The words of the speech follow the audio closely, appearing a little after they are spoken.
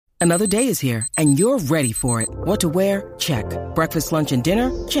Another day is here, and you're ready for it. What to wear? Check. Breakfast, lunch, and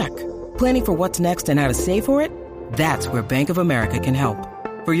dinner? Check. Planning for what's next and how to save for it? That's where Bank of America can help.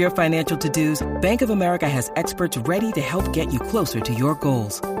 For your financial to-dos, Bank of America has experts ready to help get you closer to your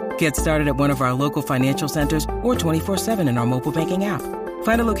goals. Get started at one of our local financial centers or 24/7 in our mobile banking app.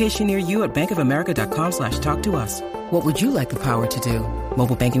 Find a location near you at bankofamerica.com/talktous. What would you like the power to do?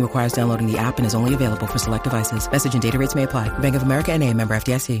 Mobile banking requires downloading the app and is only available for select devices. Message and data rates may apply. Bank of America N.A., member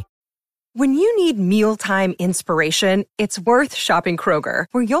FDIC. When you need mealtime inspiration, it's worth shopping Kroger,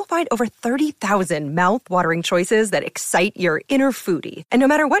 where you'll find over 30,000 mouth-watering choices that excite your inner foodie. And no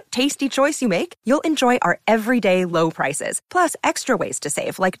matter what tasty choice you make, you'll enjoy our everyday low prices, plus extra ways to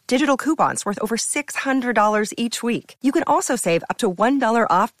save, like digital coupons worth over $600 each week. You can also save up to $1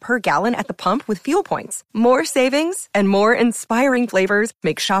 off per gallon at the pump with fuel points. More savings and more inspiring flavors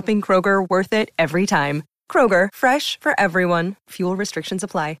make shopping Kroger worth it every time. Kroger, fresh for everyone. Fuel restrictions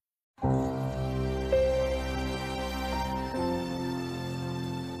apply.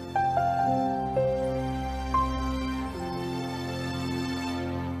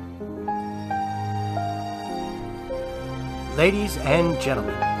 Ladies and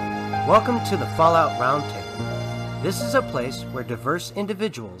gentlemen, welcome to the Fallout Roundtable. This is a place where diverse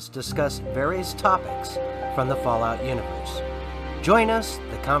individuals discuss various topics from the Fallout universe. Join us,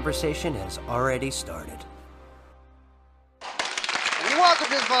 the conversation has already started. Welcome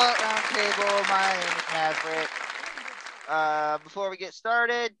to the Fallout Roundtable. My name is Maverick. Before we get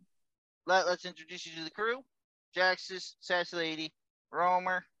started, let's introduce you to the crew. Jaxus, Sassy Lady,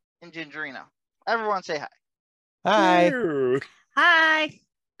 Romer, and Gingerino. Everyone say hi. Hi. Hi.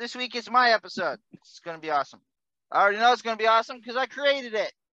 This week is my episode. It's going to be awesome. I already know it's going to be awesome because I created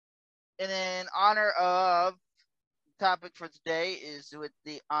it. And in honor of the topic for today is with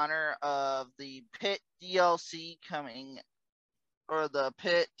the honor of the Pitt DLC coming, or the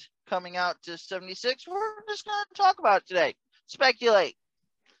Pitt coming out to 76. We're just going to talk about it today. Speculate.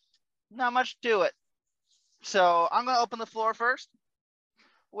 Not much to it. So I'm going to open the floor first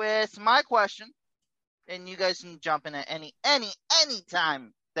with my question. And you guys can jump in at any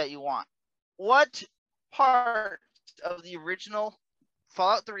time that you want. What part of the original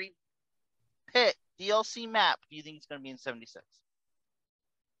Fallout 3 Pitt DLC map do you think is going to be in 76?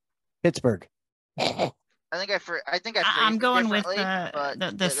 Pittsburgh. I think I I'm going with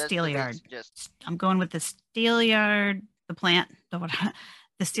the the steel yard. I'm going with the steel yard, the plant,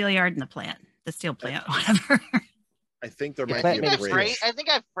 the steel yard and the plant, the steel plant, whatever. I think there might be I a bridge. I think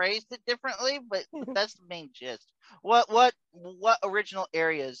I phrased it differently, but that's the main gist. What original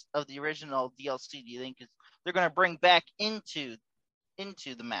areas of the original DLC do you think they're going to bring back into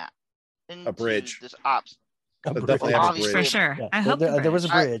the map? A bridge. This ops. Definitely have a bridge. For sure. Yeah. I hope there was a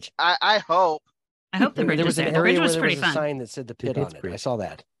bridge. I hope. I hope the bridge there was is an there. The area bridge was where there pretty was a fun. sign that said the Pitt on it. I saw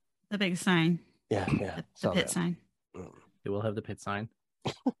that. The big sign. Yeah. The Pitt sign. It will have the Pitt sign.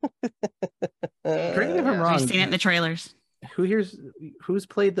 Correct me if I'm wrong. I've seen it in the trailers. Who's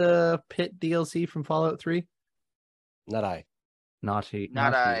played the Pitt DLC from Fallout 3? Not I. Not he.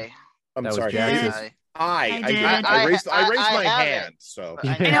 Not I. I'm That was sorry. Jax's. I raised my have hand. So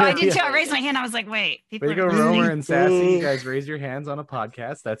I know, I did too. I raised my hand. I was like, wait. There you go, Romer and Sassy. You guys raised your hands on a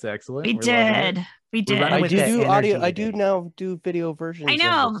podcast. That's excellent. We did. We did. running I with do that do energy audio. I today. do now do video versions. I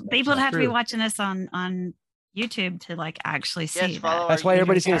know. of this. People have to be True. watching this on YouTube to like actually see that. That's why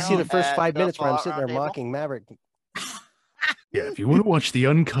everybody's going to see the channel first at 5 the minutes where I'm Fallout sitting there Roundtable. mocking Maverick. Yeah, if you want to watch the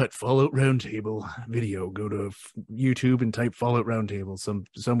uncut Fallout Roundtable video, go to YouTube and type Fallout Roundtable.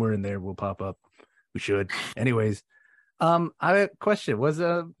 Somewhere in there will pop up. We should. Anyways, I have a question. Was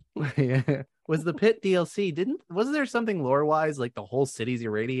the Pitt DLC? Wasn't there something lore wise like the whole city's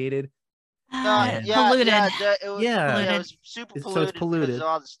irradiated? Polluted. It was super polluted. So it's polluted. Because of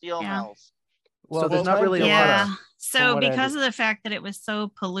all the steel Yeah. mills. So there's not really a lot Yeah. of. So what I because of the fact that it was so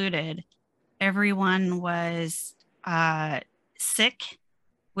polluted, everyone was sick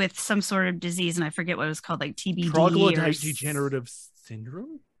with some sort of disease, and I forget what it was called, like TBD or Troglodyte-degenerative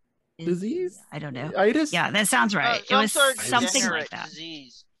syndrome disease. I don't know. Itis? Yeah, that sounds right. It was sort of something degenerate like that.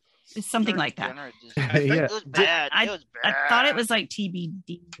 Disease. It's something like that. Degenerate disease. Yeah. It was bad. It was bad. I thought it was like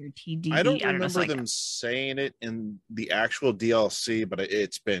TBD or TDD. I don't know, remember something like them saying it in the actual DLC, but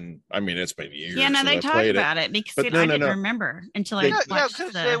it's been years. Yeah, no, since they I talked played about it because But I no. didn't remember until I They- watched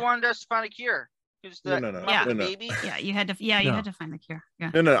because the. they wanted us to find a cure. No. Yeah. Baby. Yeah, you had to. Yeah, you No. had to find the cure. Yeah.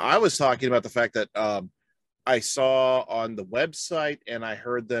 No. I was talking about the fact that I saw on the website and I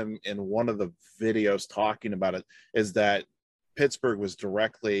heard them in one of the videos talking about it, is that Pittsburgh was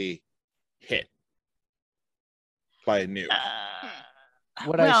directly hit by a nuke.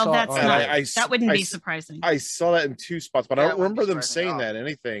 what I Well, saw that's on not. I- that wouldn't I- be surprising. I saw that in 2 spots, but I Yeah, don't it wouldn't be remember them surprising at saying all. that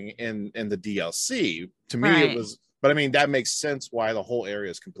anything in the DLC. To me, Right. it was. But I mean, that makes sense why the whole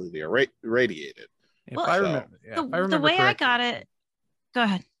area is completely irradiated. If Well, I So- remember, if I the remember way I correctly, got it. Go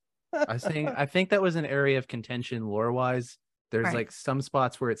ahead. I think that was an area of contention lore wise. There's Right. like some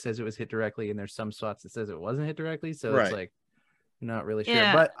spots where it says it was hit directly, and there's some spots that says it wasn't hit directly. So Right. it's like not really sure.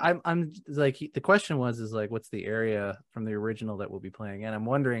 Yeah. But I'm like the question is like what's the area from the original that we'll be playing? And I'm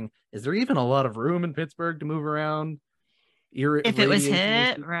wondering, is there even a lot of room in Pittsburgh to move around? If it was Radiation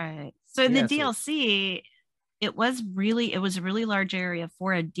hit, issues? right. So in the Yeah, so- DLC, it was a really large area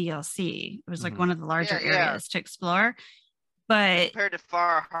for a DLC. It was like Mhm. one of the larger Yeah, yeah. areas to explore. But Compared to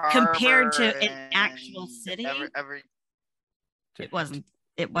Far Harbor, compared to an and actual city, every it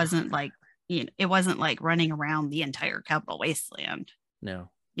wasn't like, it wasn't like running around the entire Capital Wasteland, No.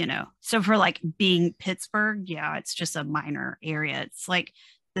 So for like being Pittsburgh, yeah, it's just a minor area. It's like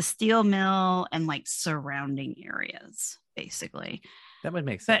the steel mill and like surrounding areas, basically. That would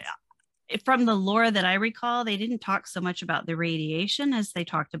make But sense. from the lore that I recall, they didn't talk so much about the radiation as they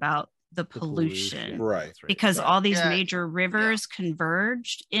talked about the pollution. Right. That's Because Right. all these Yeah, major rivers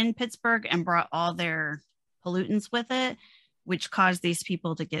converged in Pittsburgh and brought all their pollutants with it, which caused these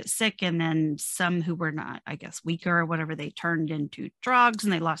people to get sick. And then some who were not, I guess, weaker or whatever, they turned into drugs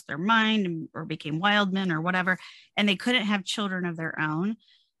and they lost their mind or became wild men or whatever. And they couldn't have children of their own,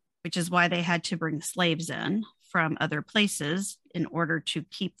 which is why they had to bring slaves in from other places in order to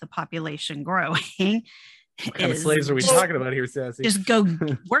keep the population growing. What kind of slaves are we talking about here, Sassy? Just go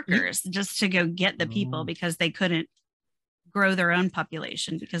workers, just to go get the Oh. people because they couldn't grow their own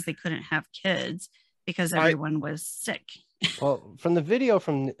population because they couldn't have kids because everyone was sick. Well, from the video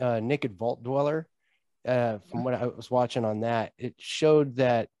from Naked Vault Dweller, from what I was watching on that, it showed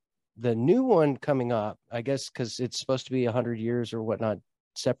that the new one coming up, I guess, because it's supposed to be 100 years or whatnot,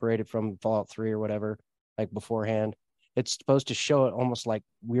 separated from Fallout 3 or whatever, like beforehand. It's supposed to show it almost like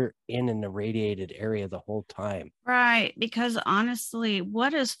we're in an irradiated area the whole time. Right. Because honestly,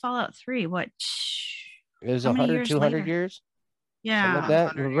 what is Fallout 3? What? It was How many 100, years 200 later? years? Yeah. Something like that?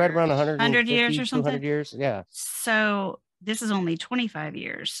 100 Right around years. 100 years or something? 200 years? Yeah. So this is only 25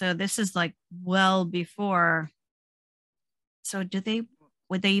 years. So this is like well before. So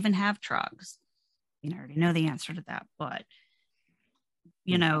would they even have trogs? I already know the answer to that, but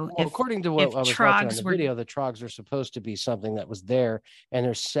Well, according to what I was watching on the video, the trogs are supposed to be something that was there and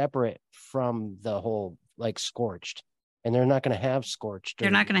they're separate from the whole like scorched. And they're not going to have scorched.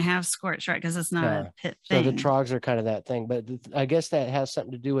 they're not going to have scorch, right? Because it's not Yeah. a pit So thing. the trogs are kind of that thing. But I guess that has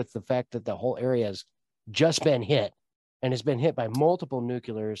something to do with the fact that the whole area has just been hit and it's been hit by multiple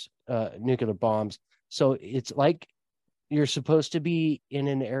nuclear bombs. So it's like you're supposed to be in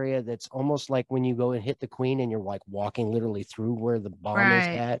an area that's almost like when you go and hit the Queen and you're like walking literally through where the bomb is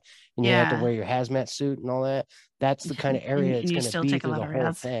Right. at, and you have to Yeah. wear your hazmat suit and all that. That's the kind of area And it's you going to still be take a through lot the of whole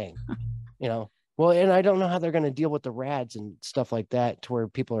rads. thing. Well, and I don't know how they're going to deal with the rads and stuff like that to where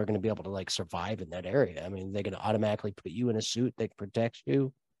people are going to be able to like survive in that area. I mean, they're going to automatically put you in a suit that protects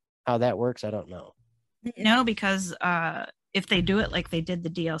you. How that works, I don't know. No, because if they do it like they did the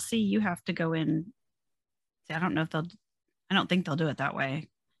DLC, you have to go in. See, I don't think they'll do it that way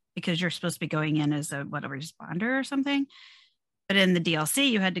because you're supposed to be going in as a responder or something. But in the DLC,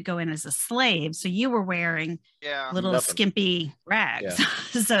 you had to go in as a slave. So you were wearing Yeah. little Nothing. skimpy rags.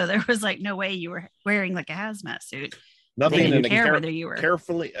 So there was like no way you were wearing like a hazmat suit. They Nothing didn't in a care whether you were.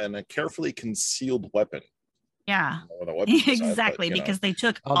 carefully concealed weapon. Yeah, Or the weapon side, exactly. but, Because they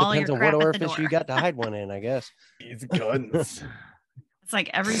took All all your depends on crap what at the orifice door. you got to hide one in, I guess. These guns. It's like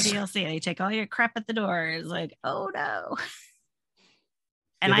every DLC, they take all your crap at the door. It's like, oh no.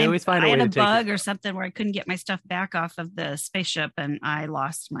 And Yeah, they always find a I way had to a take your bug or stuff. something where I couldn't get my stuff back off of the spaceship, and I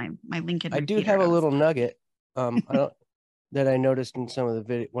lost my Lincoln. I do repeater. have a I was- little nugget that I noticed in some of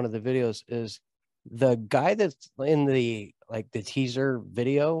the one of the videos is the guy that's in the teaser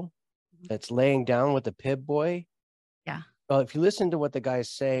video that's laying down with the Pib boy. Yeah. Well, if you listen to what the guy's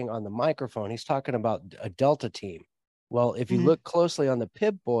saying on the microphone, he's talking about a Delta team. Well, if you Mhm. look closely on the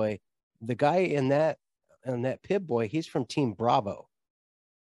Pib boy, the guy in that Pib boy, he's from Team Bravo.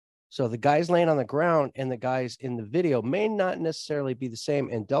 So the guys laying on the ground and the guys in the video may not necessarily be the same,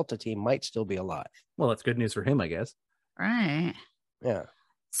 and Delta team might still be alive. Well, that's good news for him, I guess. Right. Yeah.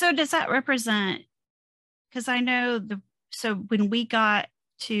 So does that represent? Because I know so when we got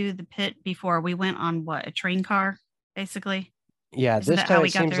to the pit before, we went on a train car, basically. Yeah, Isn't this that how time we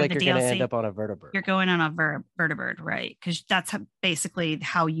it got seems there in like the you're going to DLC? end up on a vertebrate. You're going on a vertibird, right? Because that's basically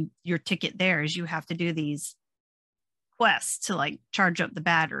how your ticket there is. You have to do these quests to like charge up the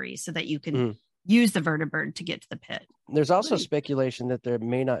battery so that you can use the vertibird to get to the pit. There's also speculation that there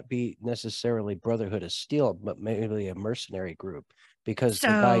may not be necessarily Brotherhood of Steel, but maybe a mercenary group, because the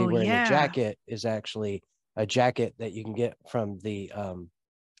guy wearing the jacket is actually a jacket that you can get from the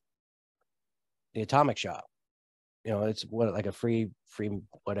Atomic Shop. You know, it's like a free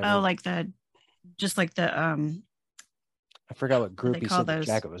whatever. Oh, like just like the I forgot what group he said the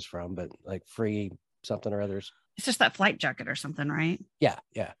jacket was from, but like free something or others. It's just that flight jacket or something, right? Yeah.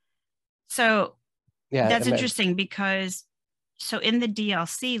 So that's interesting because in the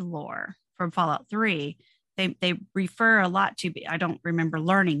DLC lore from Fallout 3, they refer a lot to, I don't remember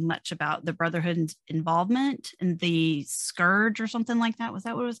learning much about the Brotherhood's involvement in the Scourge or something like that. Was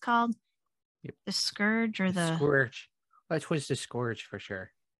that what it was called? Yep. The Scourge or the Scourge. That was the Scourge for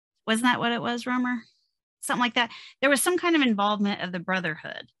sure. Wasn't that what it was, Romer? Something like that. There was some kind of involvement of the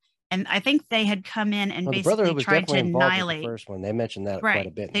Brotherhood. And I think they had come in and basically tried to annihilate the first one. They mentioned that right. quite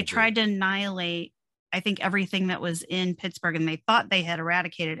a bit. They tried to annihilate, I think, everything that was in Pittsburgh, and they thought they had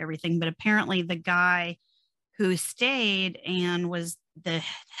eradicated everything. But apparently the guy who stayed and was the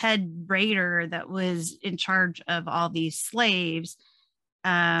head raider that was in charge of all these slaves,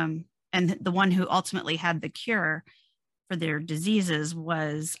 and the one who ultimately had the cure for their diseases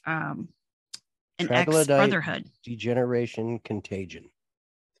was an ex-Brotherhood. Degeneration Contagion.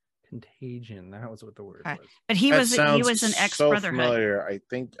 That was what the word was. But he was an ex-Brotherhood. I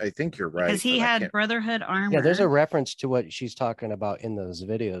think you're right. Because he had Brotherhood armor. Yeah, there's a reference to what she's talking about in those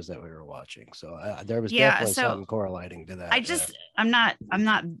videos that we were watching. So there was definitely something correlating to that. I'm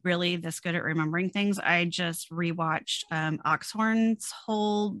not really this good at remembering things. I just rewatched Oxhorn's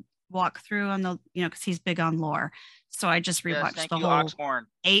whole walkthrough on the, because he's big on lore. So I just rewatched the whole Oxhorn.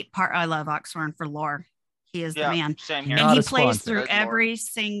 8-part. I love Oxhorn for lore. He is the man. Same here. And he plays through every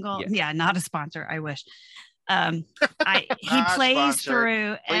single, not a sponsor. I wish. He plays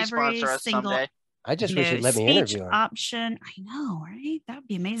through every single. I just wish you'd let me interview him. Option. I know, right? That would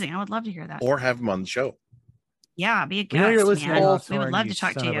be amazing. I would love to hear that. Or have him on the show. Yeah, be a guest. We would love to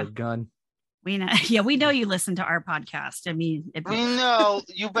talk to you. Gun. We know. Yeah, we know you listen to our podcast. I mean, we know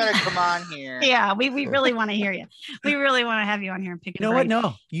you better come on here. Yeah, we really want to hear you. We really want to have you on here and pick. You know what?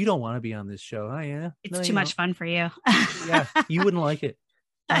 No, you don't want to be on this show. Oh yeah, it's too much fun for you. Yeah, you wouldn't like it.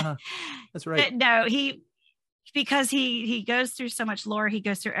 That's right. But no, because he goes through so much lore. He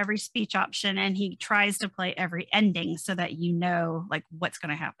goes through every speech option and he tries to play every ending so that like what's going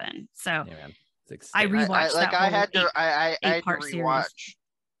to happen. So I rewatched that. I had to rewatch.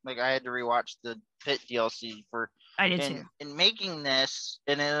 Like I had to rewatch the Pitt DLC I did too. In making this,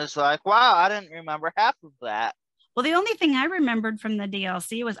 and it was like, wow, I didn't remember half of that. Well, the only thing I remembered from the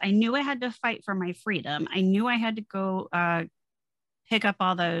DLC was I knew I had to fight for my freedom. I knew I had to go pick up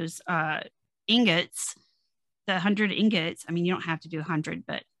all those ingots, the 100 ingots. I mean, you don't have to do 100,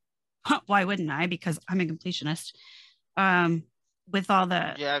 but why wouldn't I? Because I'm a completionist. With all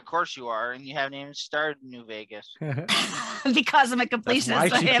the of course you are, and you haven't even started New Vegas because I'm a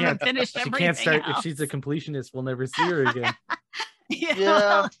completionist. I haven't finished everything. She can't start if she's a completionist. We'll never see her again.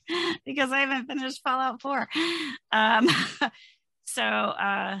 Because I haven't finished Fallout 4. We're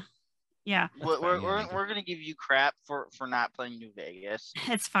gonna give you crap for not playing New Vegas.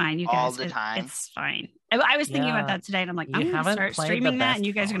 It's fine, you guys. All the time. It's fine. I was thinking about that today, and I'm like, I'm gonna start streaming that, and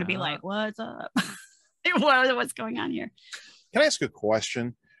you guys are gonna be like, "What's up? What's going on here?" Can I ask a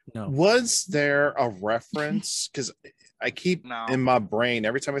question? No. Was there a reference? Because I keep in my brain,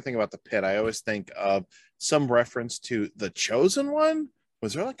 every time I think about the Pit, I always think of some reference to the Chosen One.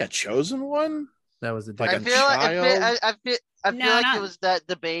 Was there like a Chosen One? That was I feel like it was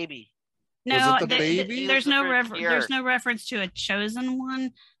the baby. No, was it the baby? There's no reference to a Chosen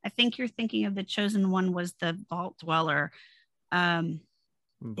One. I think you're thinking of the Chosen One was the Vault Dweller. In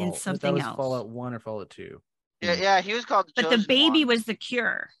something else. Fallout 1 or Fallout 2. Yeah, he was called the Chosen One. But the baby was the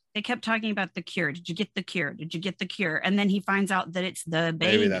cure. They kept talking about the cure. Did you get the cure? Did you get the cure? And then he finds out that it's the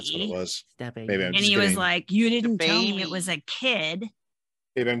baby. Maybe that's what it was. Maybe and he was like, "You didn't tell me it was a kid."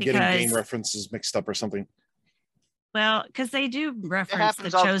 Maybe I'm getting game references mixed up or something. Well, because they do reference the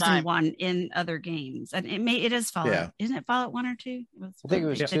Chosen One in other games, and it is Fallout. Yeah. Isn't it Fallout 1 or 2? I think it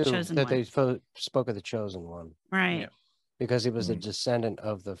was 2 that they spoke of the Chosen One. Right. Yeah. Because he was a descendant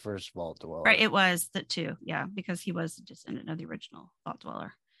of the first Vault Dweller. Right, it was the 2, because he was a descendant of the original Vault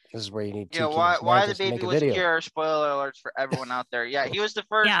Dweller. This is where you need to. Why the baby was pure? Spoiler alerts for everyone out there. Yeah, he was the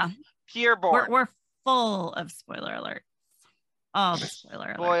first pureborn. We're full of spoiler alerts. All the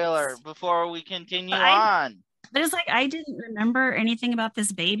spoiler alerts. Before we continue on. But it's like I didn't remember anything about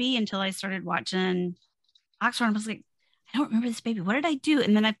this baby until I started watching Oxford. I was like, I don't remember this baby. What did I do?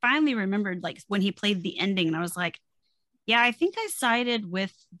 And then I finally remembered, like, when he played the ending, and I was like, yeah, I think I sided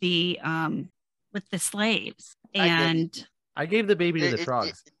with the with the slaves. And I gave the baby to the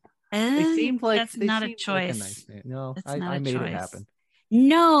frogs. They seemed like that's not a choice. Nice name. No, I made it happen.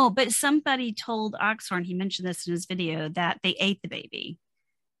 No, but somebody told Oxhorn, he mentioned this in his video, that they ate the baby.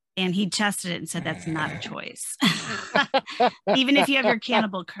 And he tested it and said that's not a choice. Even if you have your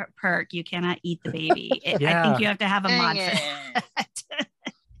cannibal perk, you cannot eat the baby. I think you have to have a mod for that.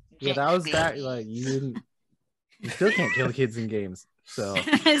 Yeah, that was that. Like you still can't kill kids in games. So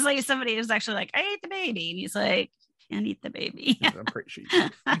it's like somebody was actually like, I ate the baby, and he's like, can't eat the baby. I'm pretty sure you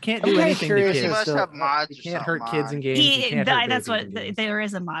can't do anything to kids. You must have mods. You can't hurt kids in games. That's what there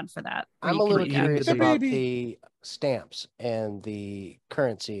is a mod for that. I'm a little curious about the stamps and the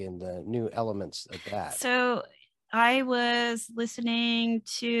currency and the new elements of that. So I was listening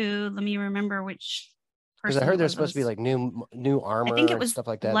to, let me remember which. Because I heard there's supposed to be like new armor. I think it was stuff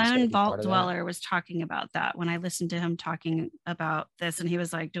like that. Lone Vault Dweller was talking about that when I listened to him talking about this, and he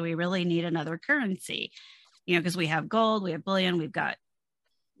was like, "Do we really need another currency? You know, because we have gold, we have bullion, we've got,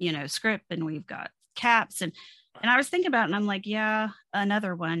 you know, script, and we've got caps." And I was thinking about it, and I'm like, yeah,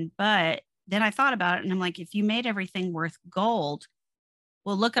 another one. But then I thought about it, and I'm like, if you made everything worth gold,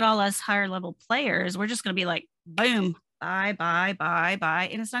 well, look at all us higher level players. We're just going to be like, boom, buy,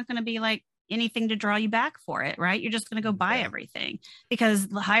 and it's not going to be like anything to draw you back for it, right? You're just going to go buy everything because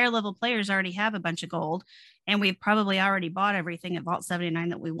the higher level players already have a bunch of gold, and we've probably already bought everything at Vault 79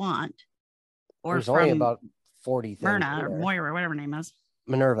 that we want. Or there's only about 40 things. Myrna or Moira, whatever her name is.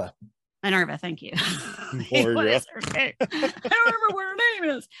 Minerva, thank you. What is her name? I don't remember what her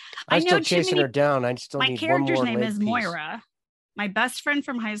name is. I'm still chasing her down. I still my need character's one more name is piece. Moira. My best friend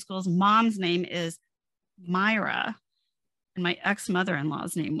from high school's mom's name is Myra. And my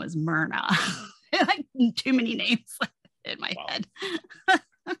ex-mother-in-law's name was Myrna. Like too many names in my head.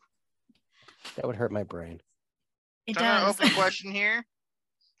 That would hurt my brain. It I'm does. gonna open question here.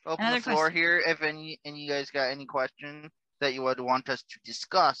 Open Another the floor here. If any you guys got any question that you would want us to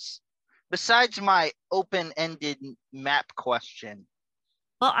discuss, besides my open-ended map question.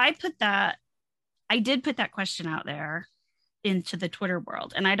 Well, I did put that question out there into the Twitter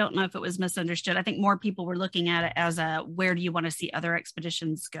world, and I don't know if it was misunderstood. I think more people were looking at it as a, where do you want to see other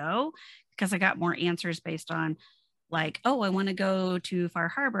expeditions go? Because I got more answers based on like, oh, I want to go to Far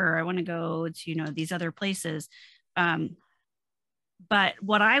Harbor. I want to go to, you know, these other places. But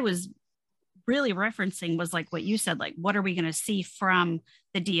what I was really referencing was like what you said, like, what are we going to see from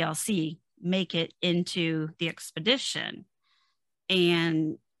the DLC make it into the expedition?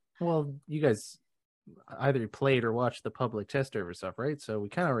 And well, you guys either played or watched the public test server stuff, right? So we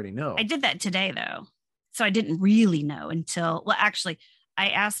kind of already know. I did that today though. So I didn't really know until, well, actually I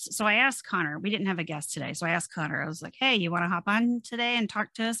asked Connor, we didn't have a guest today. So I asked Connor, I was like, hey, you want to hop on today and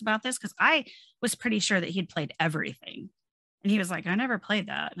talk to us about this? Because I was pretty sure that he'd played everything. And he was like, I never played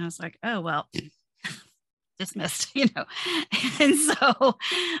that. And I was like, oh, well, dismissed, you know? And so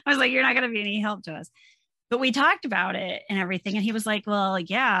I was like, you're not going to be any help to us. But we talked about it and everything. And he was like, well,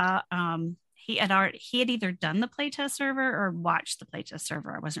 yeah, he had either done the playtest server or watched the playtest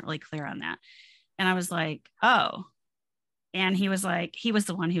server. I wasn't really clear on that. And I was like, oh. And he was like, he was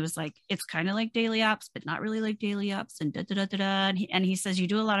the one who was like, it's kind of like daily ops, but not really like daily ops. And And he says, you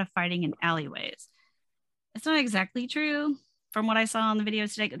do a lot of fighting in alleyways. It's not exactly true from what I saw on the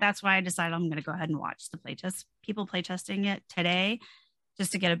videos today. That's why I decided I'm going to go ahead and watch the playtest, people playtesting it today,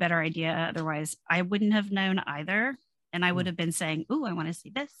 just to get a better idea. Otherwise, I wouldn't have known either. And I would have been saying, ooh, I want to see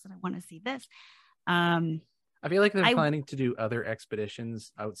this and I want to see this. I feel like they're planning to do other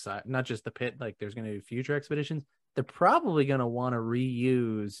expeditions outside, not just the pit. Like there's going to be future expeditions. They're probably going to want to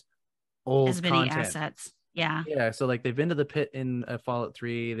reuse old as many content. Assets. Yeah. Yeah. So like they've been to the pit in Fallout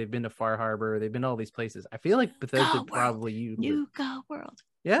 3. They've been to Far Harbor. They've been to all these places. I feel like Bethesda probably use Nuka World.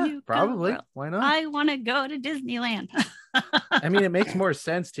 Yeah, Nuka probably. World. Why not? I want to go to Disneyland. I mean, it makes more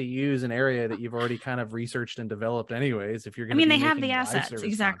sense to use an area that you've already kind of researched and developed anyways. If you're going to they have the assets.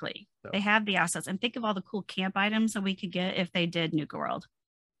 Exactly. So. They have the assets. And think of all the cool camp items that we could get if they did Nuka World.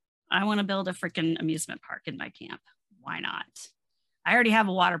 I want to build a freaking amusement park in my camp. Why not? I already have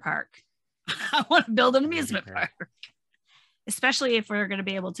a water park. I want to build an amusement park, especially if we're going to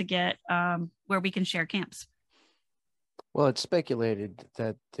be able to get where we can share camps. Well, it's speculated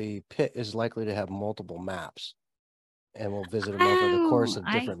that the pit is likely to have multiple maps, and we'll visit them over the course of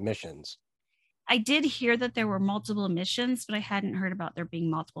different missions. I did hear that there were multiple missions, but I hadn't heard about there being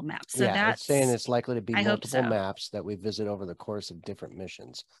multiple maps. So yeah, it's saying it's likely to be multiple so. maps that we visit over the course of different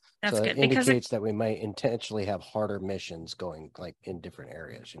missions. That's so good. It indicates that we might intentionally have harder missions going like in different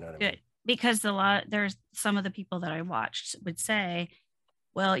areas. You know what I mean? Because there's some of the people that I watched would say,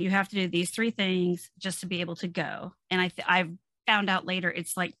 well, you have to do these 3 things just to be able to go. And I've found out later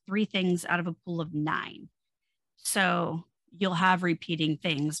it's like 3 things out of a pool of 9. So you'll have repeating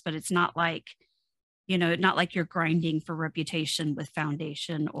things, but it's not like, not like you're grinding for reputation with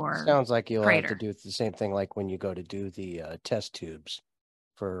foundation or Sounds like you'll Crater. have to do the same thing like when you go to do the test tubes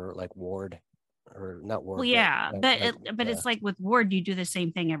for like Ward or not Ward. Well, yeah, but yeah. it's like with Ward, you do the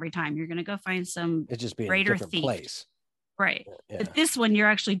same thing every time. You're going to go find some It's just being a greater different thief. place. Right. Yeah. But this one, you're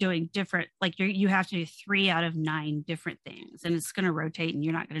actually doing different, like you have to do 3 out of 9 different things, and it's going to rotate and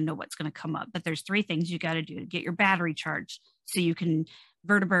you're not going to know what's going to come up. But there's 3 things you got to do to get your battery charged so you can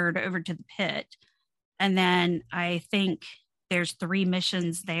vertibird over to the pit. And then I think there's 3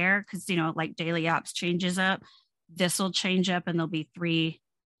 missions there because, like daily ops changes up. This will change up and there'll be 3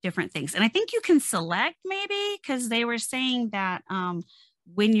 different things. And I think you can select maybe because they were saying that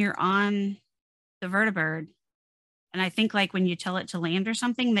when you're on the vertibird, and I think like when you tell it to land or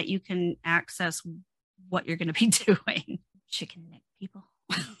something that you can access what you're going to be doing. Chicken neck people.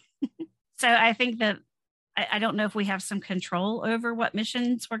 So I think that I don't know if we have some control over what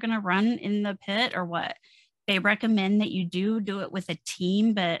missions we're going to run in the pit or what. They recommend that you do it with a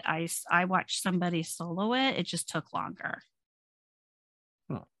team, but I watched somebody solo it. It just took longer.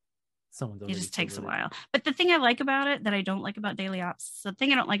 Oh, it just takes a while. But the thing I like about it that I don't like about daily ops, the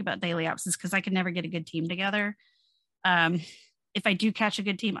thing I don't like about daily ops is because I can never get a good team together. If I do catch a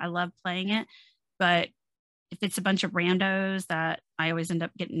good team, I love playing it. But if it's a bunch of randos that I always end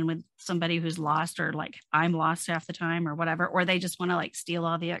up getting with somebody who's lost or like I'm lost half the time or whatever, or they just want to like steal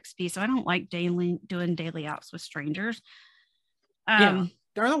all the XP. So I don't like doing daily ops with strangers. And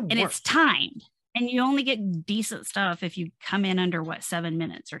it's timed and you only get decent stuff if you come in under 7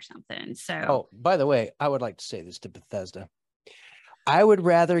 minutes or something. So, by the way, I would like to say this to Bethesda. I would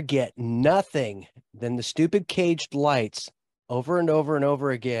rather get nothing than the stupid caged lights over and over and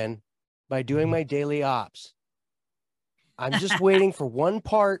over again by doing my daily ops. I'm just waiting for one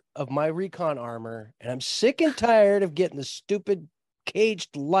part of my recon armor, and I'm sick and tired of getting the stupid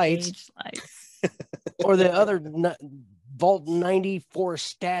caged lights. Or the other Vault 94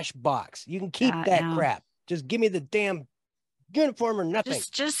 stash box. You can keep that crap. Just give me the damn uniform or nothing.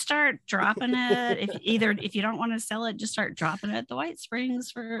 Just start dropping it. If you don't want to sell it, just start dropping it at the White Springs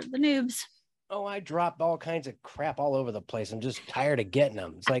for the noobs. Oh, I dropped all kinds of crap all over the place. I'm just tired of getting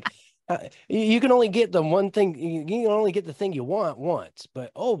them. It's like you can only get the one thing. You can only get the thing you want once,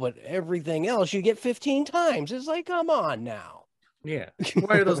 but everything else you get 15 times. It's like, come on now. Yeah.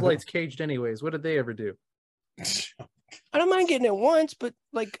 Why are those lights caged anyways? What did they ever do? I don't mind getting it once, but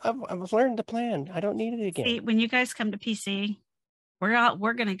like I've learned the plan. I don't need it again. See, when you guys come to PC,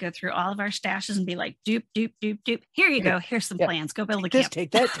 we're gonna go through all of our stashes and be like, dupe. Here you go. Here's some plans. Go build a camp.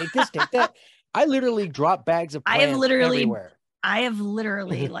 Take that. Take this. Take that. I literally drop bags of plans everywhere. I have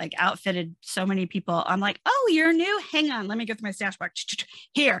literally like outfitted so many people. I'm like, oh, you're new. Hang on, let me go through my stash box.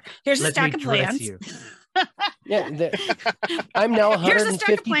 Here's a stack of plans. Yeah, I'm now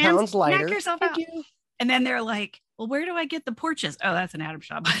 150 pounds lighter. Knock yourself out. And then they're like, well, where do I get the porches? Oh, that's an Adam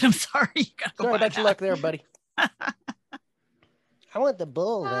Shop item. Sorry. Sorry about your luck there, buddy. I want the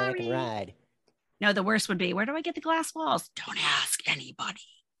bull that I can ride. No, the worst would be, where do I get the glass walls? Don't ask anybody.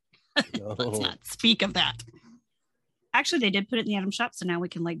 No. Let's not speak of that. Actually, they did put it in the Adam Shop, so now we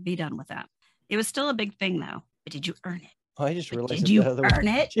can like be done with that. It was still a big thing, though. But did you earn it? Oh, I just realized. Did you earn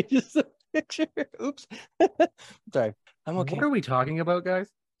it? Just a picture. Oops. Sorry. I'm okay. What are we talking about, guys?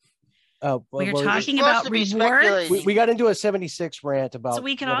 We're talking about rewards. We got into a 76 rant about. So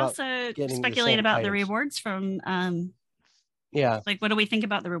we could also speculate about the rewards from. Like, what do we think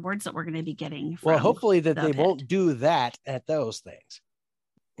about the rewards that we're going to be getting? Well, hopefully that they won't do that at those things.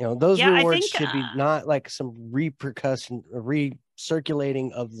 Those rewards should be not like some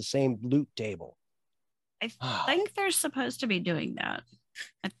recirculating of the same loot table. I think they're supposed to be doing that.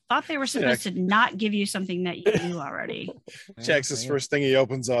 I thought they were supposed to not give you something that you knew already. Jack's his first thing he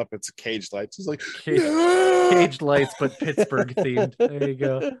opens up, it's caged lights. He's like, caged lights, but Pittsburgh themed. There you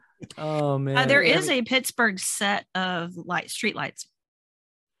go. Oh man, there is a Pittsburgh set of street lights.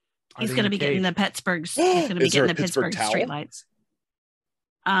 He's going to be getting the Pittsburgh. He's going to be getting the Pittsburgh street lights.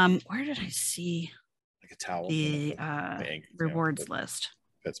 Where did I see like a towel? The rewards list.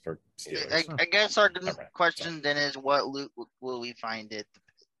 Pittsburgh. I guess our question then is, what loot will we find at the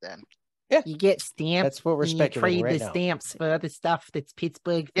pit then? Yeah, you get stamps. That's what we're speculating right now. You trade the stamps for other stuff that's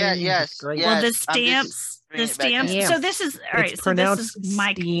Pittsburgh. Yes. Well, the stamps. So this is all right. So this is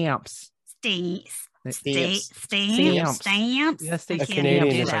my stamps. Stamps. Yes, a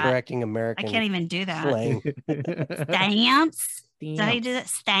Canadian is correcting American. I can't even do that. Slang. Stamps. Did I do that?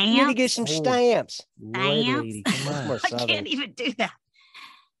 Stamps. You need to get some stamps. Stamps. I can't even do that.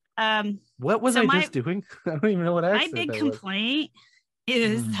 What was so I just doing? I don't even know what my accent big that complaint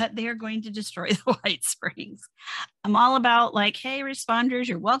is that they are going to destroy the White Springs. I'm all about like, hey, responders,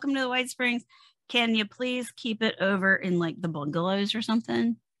 you're welcome to the White Springs. Can you please keep it over in like the bungalows or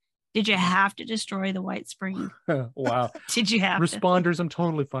something? Did you have to destroy the White Spring? Wow. Did you have responders? I'm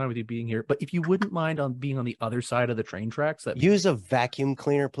totally fine with you being here, but if you wouldn't mind on being on the other side of the train tracks, that use a vacuum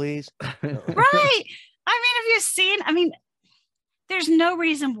cleaner, please. Right. I mean, have you seen? I mean, there's no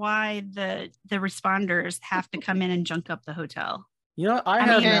reason why the responders have to come in and junk up the hotel. You know,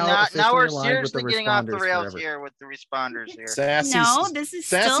 now we're seriously getting off the rails here with the responders here. No, this is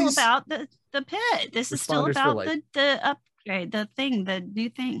still about the pit. This is still about the upgrade, the new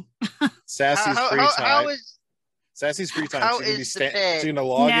thing. Sassy's free time. Sassy's free time. She's going to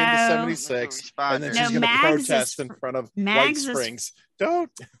log into 76, and then she's going to protest in front of White Springs.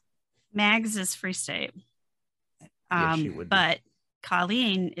 Mags is free state. Yes, she would. But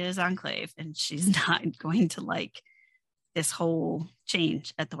Colleen is Enclave, and she's not going to like this whole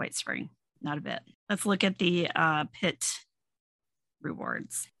change at the White Spring. Not a bit. Let's look at the Pitt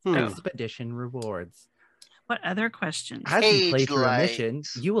rewards. Expedition rewards. What other questions? As you play through a mission,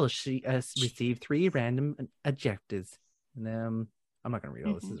 you will receive 3 random objectives. And I'm not going to read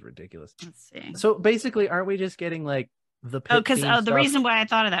all this. This is ridiculous. Let's see. So basically, aren't we just getting like the Pitt the reason why I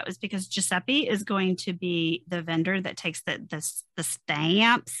thought of that was because Giuseppe is going to be the vendor that takes the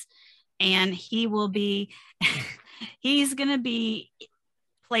stamps, and he will be he's going to be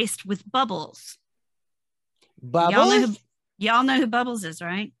placed with Bubbles. Bubbles? Y'all know who Bubbles is,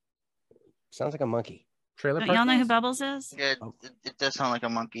 right? Sounds like a monkey. Don't y'all know who Bubbles is? Yeah, it does sound like a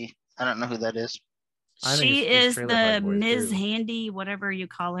monkey. I don't know who that is. She is the Ms. Handy, whatever you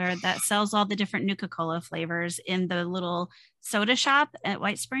call her, that sells all the different Nuka-Cola flavors in the little soda shop at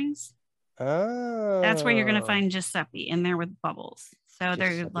White Springs. Oh. That's where you're going to find Giuseppe in there with Bubbles. So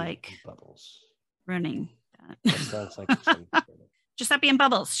they're like running that. Sounds like Giuseppe and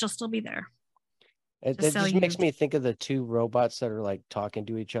Bubbles. She'll still be there. It just makes me think of the 2 robots that are like talking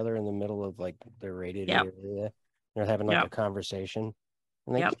to each other in the middle of like their rated area. They're having like a conversation.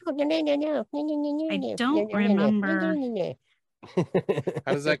 Like, I don't remember.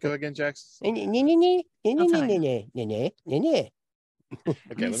 How does that go again, Jax? Okay, let me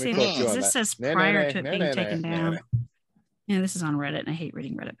quote you on this says prior to it being taken down. Yeah, this is on Reddit, and I hate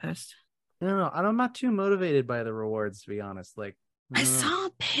reading Reddit posts. No, I'm not too motivated by the rewards, to be honest. Like, I saw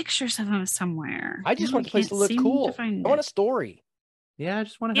pictures of them somewhere. I just want the place to look cool. I want a story. Yeah, I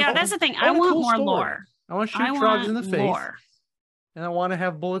just want to. Yeah, that's the thing. I want more lore. I want to shoot frogs in the face. And I want to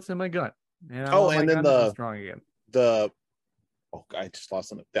have bullets in my gun. And and then I just lost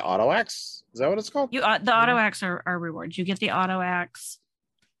them. The auto axe, is that what it's called? The auto axe are rewards. You get the auto axe,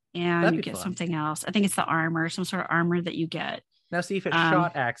 and you get something else. I think it's the armor, some sort of armor that you get. Now, see if it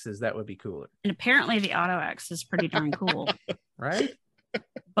shot axes, that would be cooler. And apparently, the auto axe is pretty darn cool, right?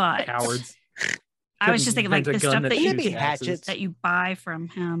 But cowards. I was just thinking, like the stuff that you buy from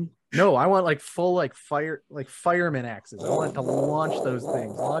him. No, I want like full fireman axes. I want to launch those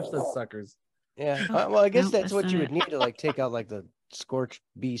things, launch those suckers. Yeah. Well, I guess that's what you would need to like take out like the scorched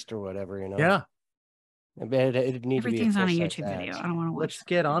beast or whatever, you know. Yeah. I bet it'd need Everything's to be on a YouTube video. I don't want to watch. Let's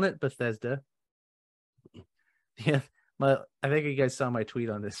get on it, Bethesda. Yeah. I think you guys saw my tweet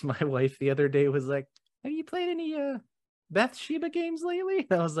on this. My wife the other day was like, "Have you played any Bathsheba games lately?"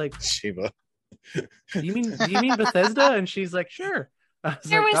 And I was like, "Sheba." Do you mean Bethesda? And she's like, "Sure."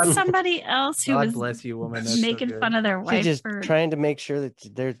 There was somebody else who was bless you, woman. making fun of their wife. She's just trying to make sure that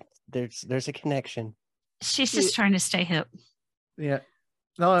there's a connection. She's just trying to stay hip. Yeah.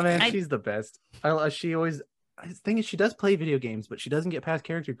 No, man, she's the best. She always. The thing is, she does play video games, but she doesn't get past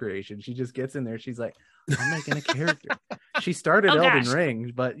character creation. She just gets in there. She's like, "I'm making a character." She started Elden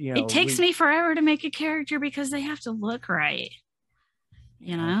Ring, but it takes me forever to make a character because they have to look right.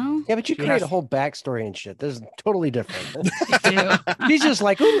 You know? Yeah, but you create a whole backstory and shit. This is totally different. She's just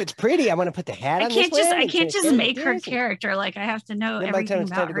like, "Ooh, it's pretty. I'm gonna put the hat on." I can't just make her character. Like I have to know everything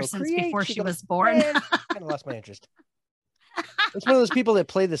about her since before she was born. I kind of lost my interest. It's one of those people that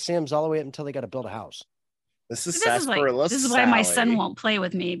play The Sims all the way up until they got to build a house. This is why my son won't play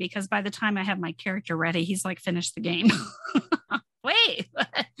with me, because by the time I have my character ready, he's like finished the game. Wait,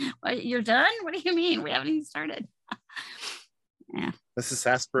 what? You're done? What do you mean? We haven't even started. Yeah. This is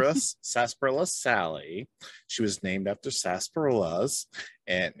Sarsaparilla Sally. She was named after sarsaparillas,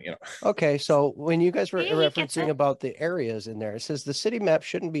 and Okay, so when you guys were referencing about the areas in there, it says the city map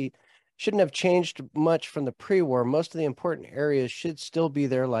shouldn't have changed much from the pre-war. Most of the important areas should still be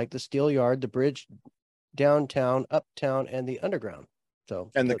there, like the steel yard, the bridge, downtown, uptown, and the underground.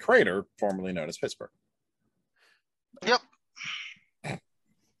 And the crater, formerly known as Pittsburgh. Yep.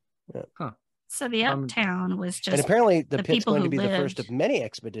 So the Uptown was just, and apparently the Pitt's people going to who be the lived. first of many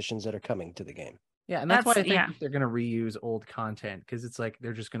expeditions that are coming to the game. Yeah, and that's why I think they're going to reuse old content, because it's like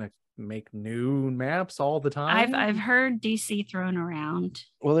they're just going to make new maps all the time. I've heard DC thrown around.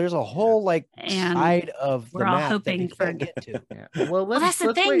 Well, there's a whole side of the map that you can't get to. Yeah. Well, that's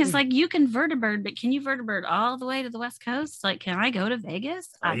the thing is like you can vertibird, but can you vertibird all the way to the West Coast? Like, can I go to Vegas?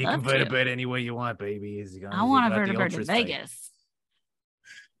 You can vertibird any way you want, baby. I want to vertibird to Vegas.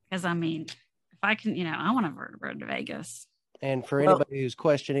 Because I mean, if I can, I want to vertibird to Vegas. And for anybody who's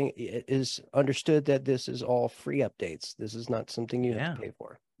questioning, it is understood that this is all free updates. This is not something you have to pay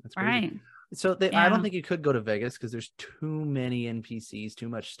for. That's right. So I don't think you could go to Vegas because there's too many NPCs, too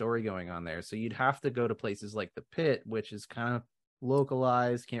much story going on there. So you'd have to go to places like the Pit, which is kind of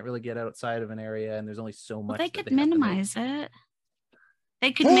localized, can't really get outside of an area, and there's only so much. They could minimize it.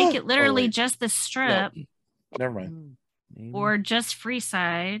 They could make it literally just the Strip. Yep. Never mind. Or just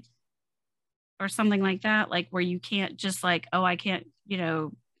Freeside. Or something like that, like where you can't just I can't,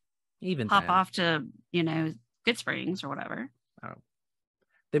 even pop off to, Good Springs or whatever. Oh.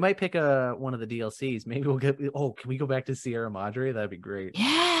 They might pick one of the DLCs. Maybe we'll get. Oh, can we go back to Sierra Madre? That'd be great.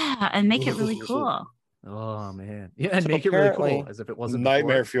 Yeah, and make it really cool. Oh man, yeah, and make it really cool as if it wasn't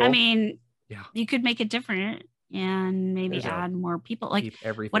Nightmare before. Fuel. I mean, you could make it different and maybe add more people. Like,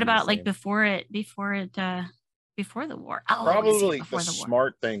 what about before the war? Oh, probably the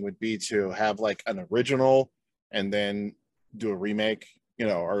smart thing would be to have an original and then do a remake,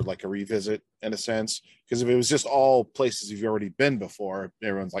 or a revisit in a sense. Because if it was just all places you've already been before,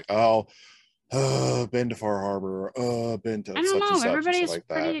 everyone's like, been to Far Harbor, been to. I don't know. Everybody's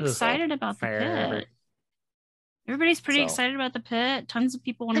pretty excited about the Pit. Everybody's pretty excited about the Pit. Tons of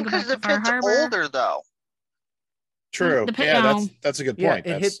people want to go back to Far Harbor. It's older though. True. That's a good point.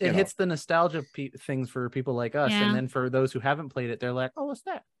 Yeah, it hits the nostalgia things for people like us, and then for those who haven't played it, they're like, "Oh, what's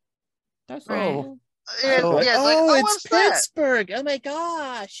that? That's it's Pittsburgh. Oh my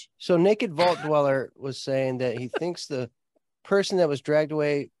gosh!" So Naked Vault Dweller was saying that he thinks the person that was dragged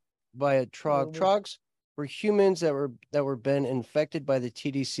away by a trogs were humans that were been infected by the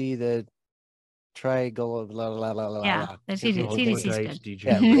TDC, the triangle la la la la. Yeah, the TDC's good.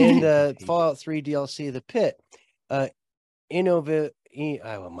 Yeah, in the Fallout 3 DLC, the Pit. Innov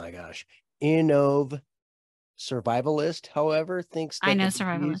Survivalist, however, thinks that I know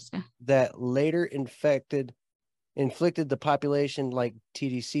Survivalist that later inflicted the population like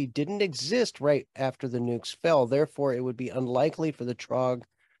TDC didn't exist right after the nukes fell. Therefore, it would be unlikely for the Trog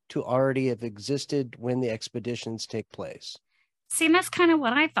to already have existed when the expeditions take place. See, and that's kind of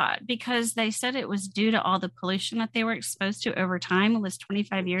what I thought, because they said it was due to all the pollution that they were exposed to over time. It was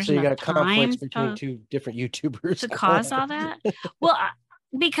 25 years. So you got conflicts between two different YouTubers to cause all that. Well,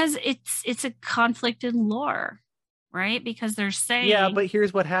 because it's a conflict in lore, right? Because they're saying, yeah, but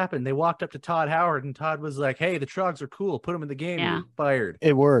here's what happened. They walked up to Todd Howard, and Todd was like, "Hey, the Trogs are cool. Put them in the game." Yeah. And fired.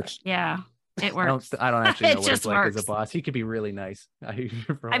 It works. Yeah. It works. I don't actually know what it's like works. as a boss. He could be really nice.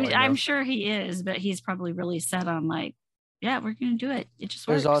 I'm sure he is, but he's probably really set on yeah, we're going to do it. It just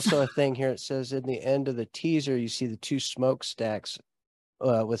works. There's also a thing here. It says in the end of the teaser, you see the two smokestacks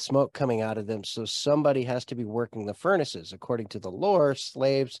with smoke coming out of them. So somebody has to be working the furnaces. According to the lore,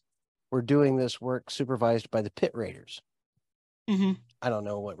 slaves were doing this work supervised by the Pit Raiders. Mm-hmm. I don't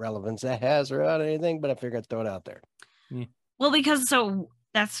know what relevance that has or anything, but I figured I'd throw it out there. Yeah. Well, because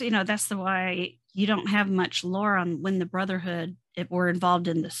that's the why you don't have much lore on when the Brotherhood were involved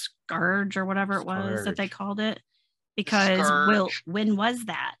in the Scourge or whatever it was that they called it. Because when was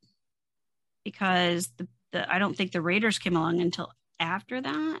that? Because I don't think the Raiders came along until after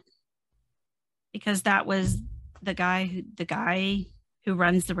that. Because that was the guy who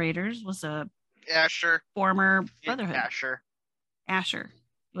runs the Raiders was a former Brotherhood. Asher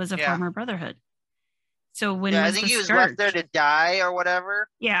was a former Brotherhood. So when I think he was left there to die or whatever.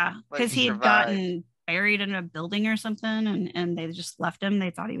 Yeah, because he had gotten buried in a building or something, and they just left him.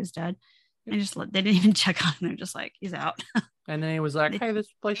 They thought he was dead. They didn't even check on him. They're just like, he's out. And then he was like, "Hey, this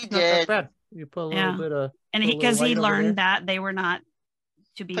place is not that bad. You put a little bit of." And because he learned that they were not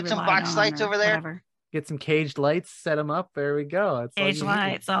to be put relied some box lights over there. Whatever. Get some caged lights, set them up. There we go. That's caged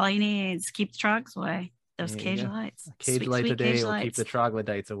lights. All he needs. Keep the Trogs away. Those caged lights. Caged lights a day will keep the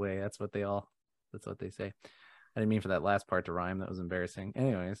troglodytes away. That's what they say. I didn't mean for that last part to rhyme. That was embarrassing.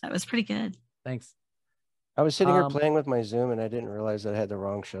 Anyways, that was pretty good. Thanks. I was sitting here playing with my Zoom, and I didn't realize that I had the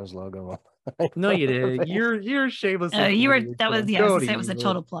wrong show's logo on. No, you did. You're shameless. You were. That was it was a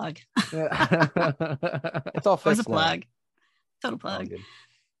total plug. It's all fixed. It was a plug. Total plug.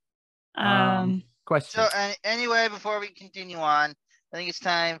 Question. So anyway, before we continue on, I think it's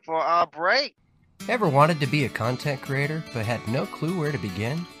time for our break. Ever wanted to be a content creator but had no clue where to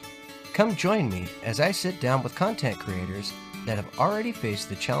begin? Come join me as I sit down with content creators that have already faced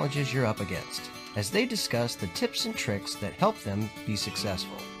the challenges you're up against, as they discuss the tips and tricks that help them be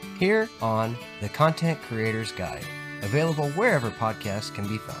successful. Here on The Content Creator's Guide, available wherever podcasts can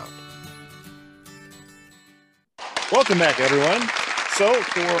be found. Welcome back, everyone. So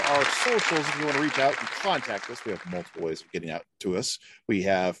for our socials, if you want to reach out and contact us, we have multiple ways of getting out to us. We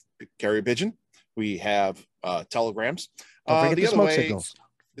have Carrier Pigeon. We have telegrams. Don't forget the other smoke way, signals.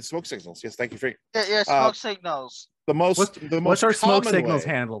 The smoke signals. Yes, thank you for Yeah, smoke signals. What's our smoke common signals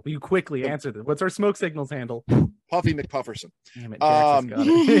way- handle? You quickly answer this. What's our smoke signals handle? Puffy McPufferson. Damn it,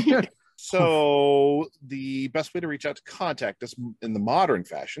 Jackson's got it. So the best way to reach out to contact us in the modern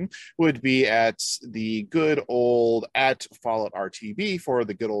fashion would be at the good old at Fallout RTB for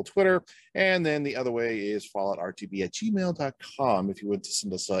the good old Twitter. And then the other way is falloutrtb@gmail.com if you would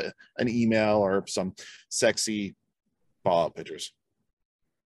send us an email or some sexy Fallout pictures.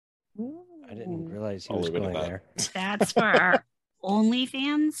 I didn't realize he I'll was leave it at going that. there. That's for our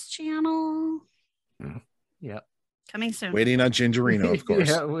OnlyFans channel. Yeah. Coming soon. Waiting on Gingerino, of course.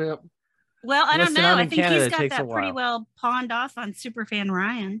 Yeah, well, Well, I don't Listen, know. I'm I in think Canada, he's it got takes a that pretty while. well pawned off on Superfan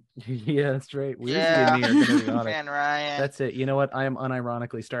Ryan. yeah, that's right. We Yeah. and me are gonna be on it. Fan Ryan. That's it. You know what? I am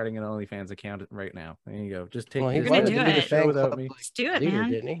unironically starting an OnlyFans account right now. There you go. Just take Well, this he's gonna one do and it. the show without me. Let's do it, Leader,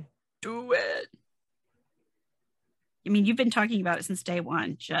 man. didn't he? Do it. I mean, you've been talking about it since day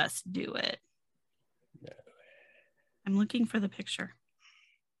one. Just do it. I'm looking for the picture.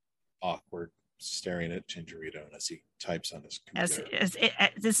 Awkward staring at Gingerino as he types on his As, computer.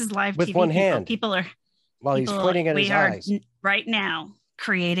 this is live With TV. one people. hand. People are. While he's people- pointing at we his are eyes. right now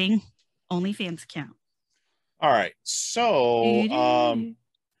creating OnlyFans account. All right. So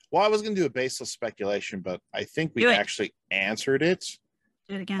well, I was going to do a baseless speculation, but I think we Do it. actually answered it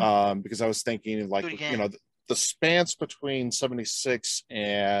Do it again. because I was thinking like, Do it again. you know, the spans between 76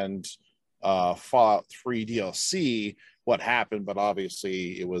 and Fallout 3 DLC, what happened, but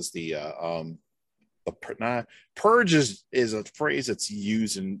obviously it was the purge is a phrase that's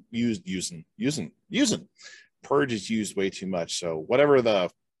using. Purge is used way too much. So whatever the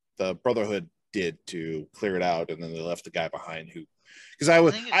Brotherhood did to clear it out, and then they left the guy behind who, because I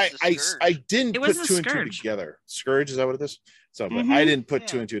didn't It put was the two and two Scourge. together. Scourge, is that what it is? So, but Mhm. I didn't put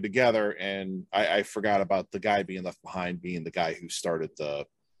two Yeah. and two together, and I forgot about the guy being left behind being the guy who started the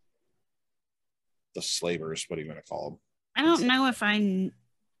slavers. What are you going to call them? I don't know if I The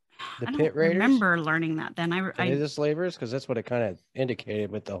don't Pit Raiders? remember learning that then. Are they the slavers? Because that's what it kind of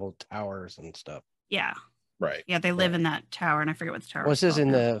indicated with the whole towers and stuff. Yeah. Right. Yeah, they live in that tower, and I forget what the tower Well, it is says called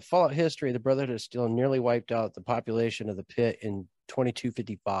in now. the Fallout history, the Brotherhood of Steel nearly wiped out the population of the Pit in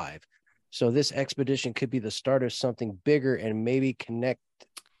 2255. So this expedition could be the start of something bigger and maybe connect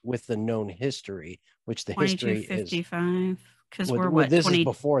with the known history, which the history is. 2255. Because we're Well, what, this 20? is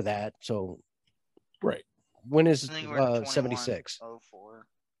before that. So Right. when is I think we're 76? 2104.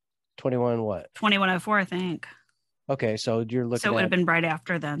 21 what? 2104, I think. Okay, so you're looking So it would at have been right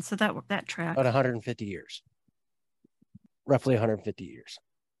after then. So that track. about 150 years. Roughly 150 years.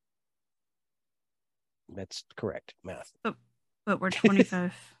 That's correct math. But we're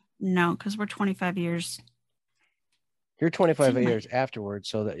 25. No, because we're 25 years. You're 25 Seemed years afterwards,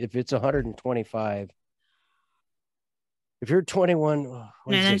 so that if it's 125, if you're 21, what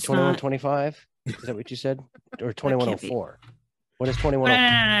No, is it, that's 21, not. 25? Is that what you said? Or can't be. 2104? What is No,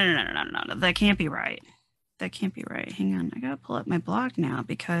 2104? no. That can't be right. That can't be right. Hang on. I got to pull up my blog now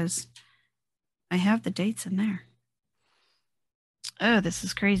because I have the dates in there. Oh, this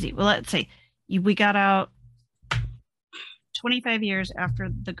is crazy. Well, let's see. We got out 25 years after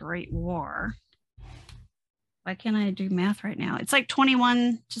the Great War. Why can't I do math right now? It's like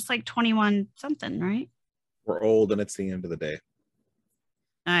 21, just like 21 something, right? We're old, and it's the end of the day.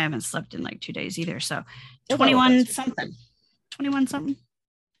 I haven't slept in like 2 days either. So Well, 21 that's- something. 21 something.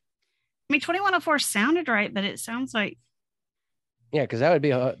 I mean, 2104 sounded right, but it sounds like. Yeah, because that'd be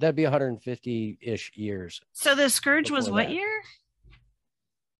 150-ish years. So the Scourge was Before what that. year?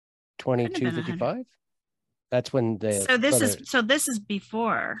 2255. That's when the So this is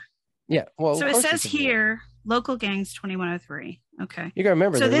before. yeah. Well, So of it course says it's before. here, local gangs 2103. Okay. You gotta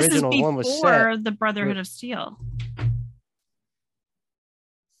remember So the this is original one was before set. the Brotherhood of Steel.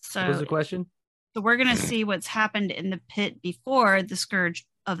 What was So, the question? so we're gonna see what's happened in the pit before the Scourge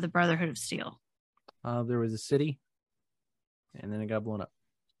of the Brotherhood of Steel. There was a city, and then it got blown up.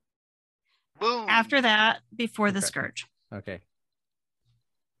 Boom. After that, before the Okay. Scourge. Okay.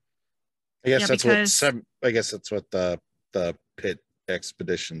 I guess Yeah, that's because- what the Pit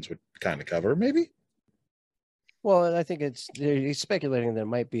expeditions would kind of cover, maybe. Well, I think he's speculating that it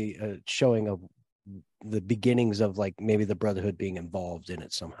might be a showing of the beginnings of like maybe the Brotherhood being involved in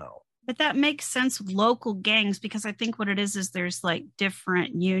it somehow. But that makes sense with local gangs, because I think what it is there's like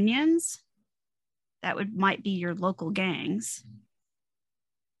different unions. That might be your local gangs.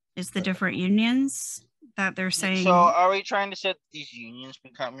 Is the different unions that they're saying. So are we trying to say these unions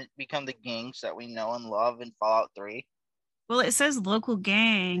become the gangs that we know and love in Fallout 3? Well, it says local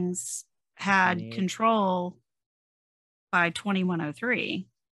gangs had control by 2103.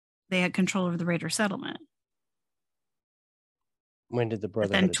 They had control over the Raider settlement. When did the But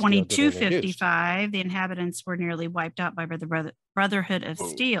Brotherhood then of Steel get introduced? 2255, the inhabitants were nearly wiped out by the Brotherhood of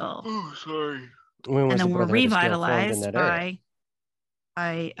Steel. Oh, sorry. When was And then the were Brotherhood of Steel formed in revitalized that area?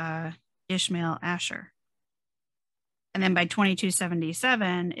 by Ishmael Asher. And then by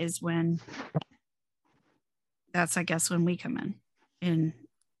 2277 is when, that's, I guess, when we come in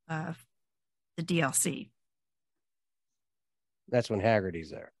the DLC. That's when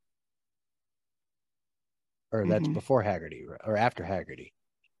Haggerty's there. Or that's before Haggerty, or after Haggerty.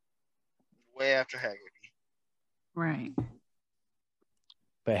 Way after Haggerty. Right.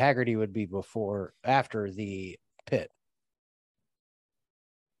 But Haggerty would be after the Pitt.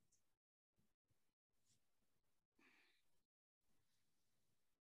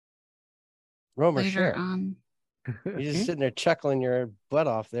 Romer, share. You're just sitting there chuckling your butt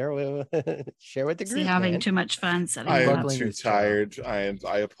off there. Share with the group. Having too much fun. I am too tired. I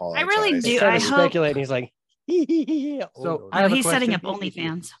apologize. I really do. I hope. Speculating. He's like, so he's setting up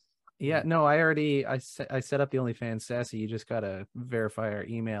OnlyFans. Yeah, no, I set up the OnlyFans. Sassy, you just gotta verify our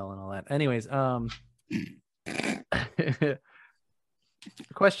email and all that. Anyways,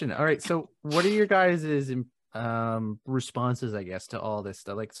 question. All right, so what are your guys' responses, I guess, to all this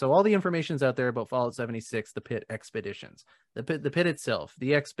stuff? Like, so all the information's out there about Fallout 76, the Pitt expeditions, the Pitt itself,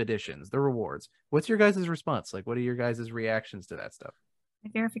 the expeditions, the rewards. What's your guys' response? Like, what are your guys' reactions to that stuff?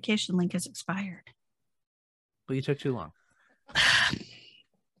 My verification link has expired. Well, you took too long.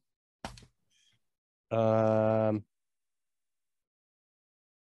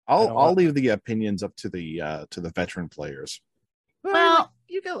 I'll leave the opinions up to the veteran players. Well,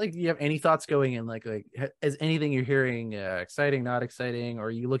 you have any thoughts going in? Like, is anything you're hearing exciting, not exciting? Or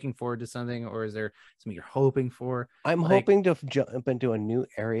are you looking forward to something, or is there something you're hoping for? I'm hoping to jump into a new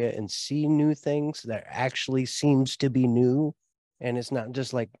area and see new things that actually seems to be new, and it's not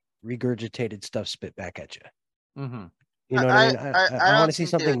just like regurgitated stuff spit back at you. Mm-hmm. You know what I mean? I want to see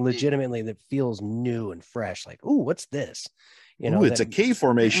something legitimately that feels new and fresh. Like, ooh, what's this? Ooh, it's a cave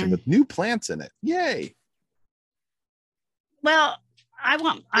formation with new plants in it. Yay! Well, I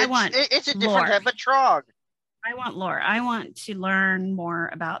want it's a lore. different type of trog. I want lore. I want to learn more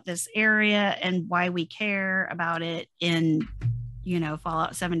about this area and why we care about it in,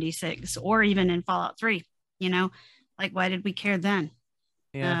 Fallout 76 or even in Fallout 3. Like, why did we care then?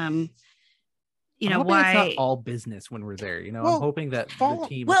 Yeah. Why it's not all business when we're there. I'm hoping that the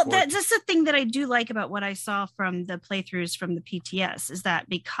team. Well, that's the thing that I do like about what I saw from the playthroughs from the PTS is that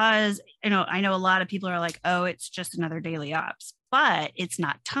because I know a lot of people are like, oh, it's just another daily ops, but it's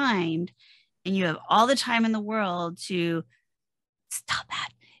not timed, and you have all the time in the world to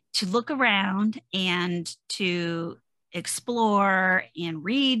look around and to explore and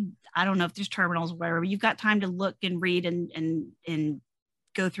read. I don't know if there's terminals or whatever, but you've got time to look and read and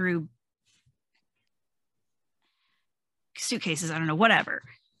go through suitcases, I don't know, whatever.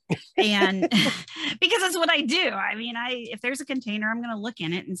 And because that's what I do. I mean, if there's a container, I'm going to look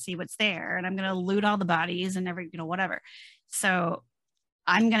in it and see what's there, and I'm going to loot all the bodies and whatever. So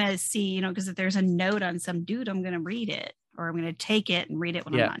I'm going to see, because if there's a note on some dude, I'm going to read it, or I'm going to take it and read it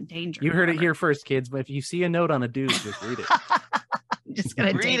when I'm not in danger. You heard it here first, kids. But if you see a note on a dude, just read it. I'm just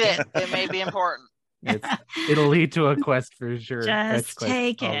going to read it. It may be important. It'll lead to a quest for sure. Just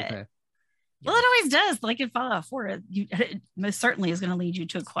take it. Well, it always does. Like in Fallout 4, it most certainly is going to lead you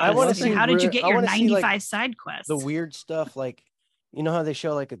to a quest. I want to see how did you get your 95 side quests? The weird stuff, like how they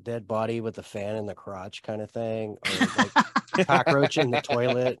show like a dead body with a fan in the crotch kind of thing, or like cockroach in the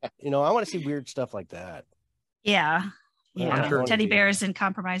toilet. I want to see weird stuff like that. Yeah. Teddy bears in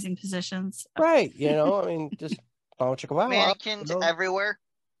compromising positions. Right. I mean, just mannequins everywhere.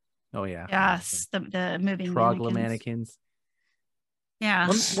 Oh yeah. Yes, the moving Trogla mannequins. Yeah.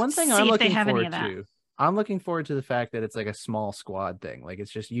 One thing I'm looking forward to. I'm looking forward to the fact that it's like a small squad thing. Like it's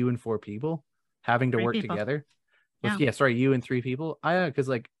just you and 4 people having to work together. You and 3 people. Because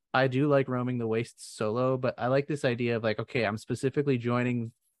like I do like roaming the wastes solo, but I like this idea of like, okay, I'm specifically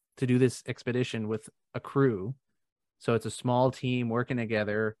joining to do this expedition with a crew. So it's a small team working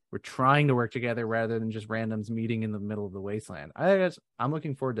together. We're trying to work together rather than just randoms meeting in the middle of the wasteland. I'm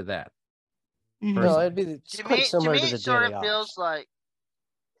looking forward to that. No, it'd be quite similar to the daily ops.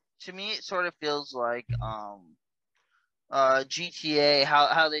 To me, it sort of feels like GTA,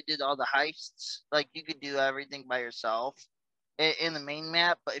 how they did all the heists. Like you could do everything by yourself in the main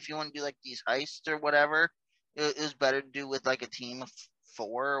map, but if you want to do like these heists or whatever, it was better to do with like a team of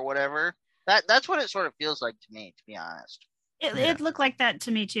 4 or whatever. That's what it sort of feels like to me, to be honest. It looked like that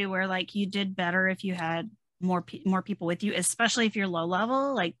to me too, where like you did better if you had more people with you, especially if you're low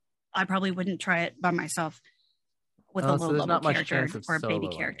level. Like I probably wouldn't try it by myself with a low level not much character chance of or a baby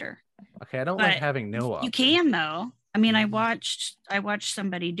soloing. character. Okay, I don't But like having no option. You can though. I mean, I watched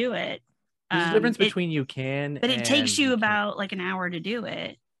somebody do it. There's a difference between you can, but it takes you can't. about like an hour to do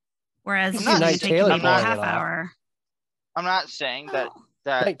it, whereas I'm it's not going to Night take you Taylor maybe a pulling half it off. hour. I'm not saying that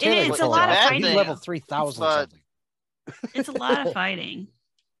Night Taylor it's can a pull it lot of off. fighting. He's level 3,000 But- something. It's a lot of fighting.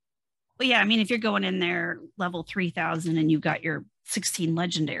 But yeah, I mean, if you're going in there level 3,000 and you've got your 16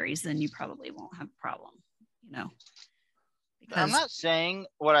 legendaries, then you probably won't have a problem, you know. I'm not saying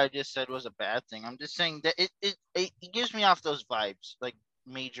what I just said was a bad thing. I'm just saying that it gives me off those vibes, like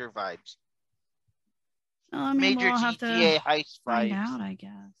major vibes. Well, I mean, Major we'll have GTA to heist find vibes. out, I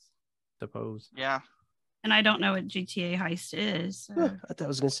guess. Suppose. Yeah. And I don't know what GTA heist is. So. I thought I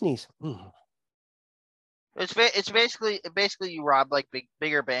was gonna sneeze. It's basically you rob like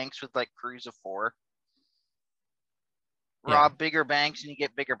bigger banks with like crews of 4. Rob bigger banks and you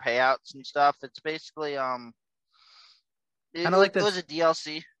get bigger payouts and stuff. It's basically it was a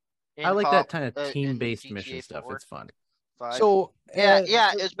DLC. I like that kind of team-based mission stuff. It's fun. 5. So yeah, has it's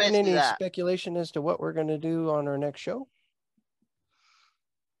there been basically any that. speculation as to what we're gonna do on our next show?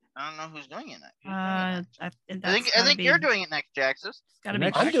 I don't know who's doing it next. I think you're doing it next, Jaxus.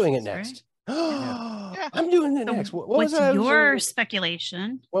 I'm doing it next. I'm doing it next. What was your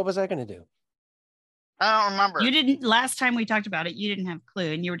speculation? What was I going to do? I don't remember. You didn't. Last time we talked about it, you didn't have a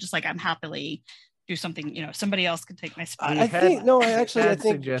clue, and you were just like, "I'm happily do something." You know, somebody else could take my spot. I think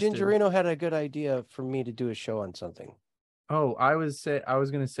Gingerino had a good idea for me to do a show on something. Oh, I was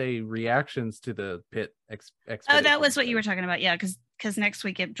going to say reactions to the Pitt expedition. Oh, that was what you were talking about. Yeah, because next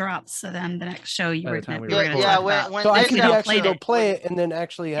week it drops. So then the next show you were going to so I can actually go play it and then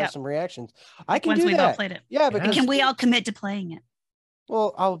actually have some reactions. I can do that. Once we've all played it. Yeah, because can we all commit to playing it?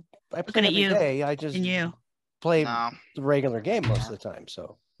 Well, I play every day. I just play the regular game most of the time.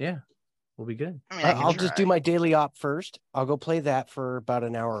 So yeah. We'll be good. I'll just do my daily op first. I'll go play that for about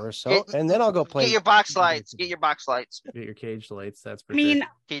an hour or so, and then I'll go play. Get your box lights. Get your box lights. Get your cage lights. That's for I mean,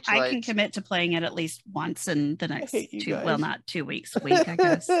 Cage I lights. can commit to playing it at least once in the next 2. guys. Well, not 2 weeks, a week, I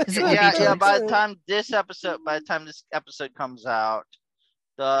guess. By the time this episode comes out,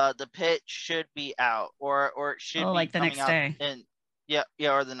 the Pitt should be out, or it should be like the coming next out day.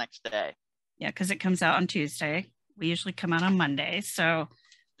 Or the next day. Yeah, because it comes out on Tuesday. We usually come out on Monday, so.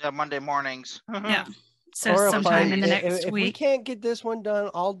 Yeah, Monday mornings. Yeah. So sometime in the next week. If we can't get this one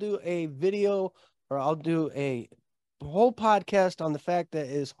done, I'll do a video or I'll do a whole podcast on the fact that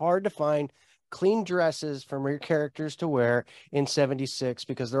it is hard to find clean dresses from your characters to wear in 76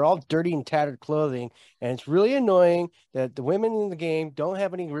 because they're all dirty and tattered clothing. And it's really annoying that the women in the game don't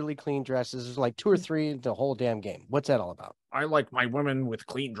have any really clean dresses. There's like 2 or 3 in the whole damn game. What's that all about? I like my women with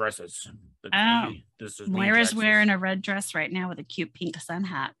clean dresses. This is Moira's wearing a red dress right now with a cute pink sun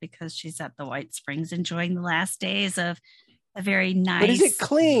hat because she's at the White Springs enjoying the last days of a very nice, but is it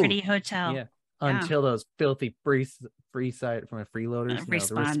clean? Pretty hotel. Yeah. Until those filthy free side from a freeloaders, the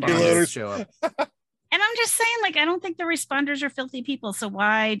responders show up. And I'm just saying, like, I don't think the responders are filthy people. So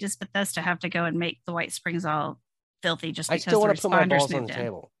why does Bethesda have to go and make the White Springs all filthy just because I still the want to put my responders balls on moved the in?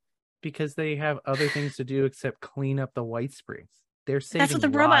 table. Because they have other things to do except clean up the White Springs. They're saving That's what the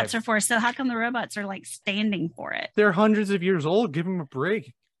lives. robots are for. So how come the robots are like standing for it? They're hundreds of years old. Give them a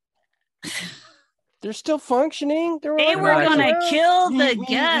break. They're still functioning. They were going to kill the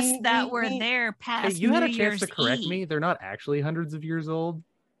guests that were there past you had a New chance Year's to correct Eve. me. They're not actually hundreds of years old.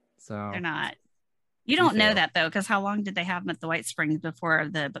 So They're not. You don't know that, though, because how long did they have them at the White Springs before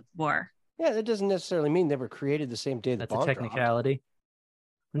the war? Yeah, that doesn't necessarily mean they were created the same day. That's a technicality.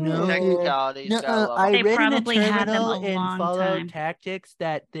 No, technicalities. I They read in a probably had them terminal a in long Fallout time. Tactics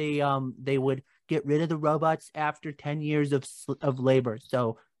that they would get rid of the robots after 10 years of labor.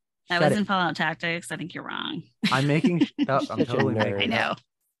 So That was in Fallout Tactics. I think you're wrong. I'm making. I'm totally nerd. making. I know.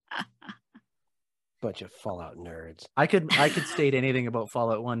 Bunch of Fallout nerds. I could state anything about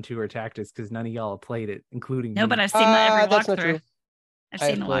Fallout 1, 2, or Tactics because none of y'all have played it, including No, me. but I've seen every that's not walkthrough. true. I've I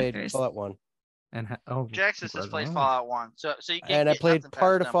seen the played walkthroughs. Fallout 1. And Jaxus has played Oh. Fallout 1, so you can't. And I get played nothing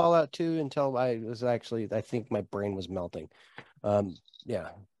part past of them. Fallout 2 until I think my brain was melting. Yeah.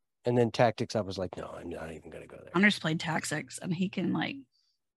 And then Tactics, I was like, no, I'm not even gonna go there. Hunter's played Tactics, and he can like.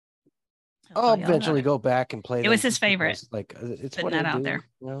 I'll eventually go back and play. It was them his favorite. because, like, it's Putting what that I out do, there.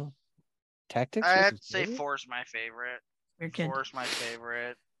 You know, Tactics. I is have to his say favorite? 4's my favorite. Weird Kid. 4 is my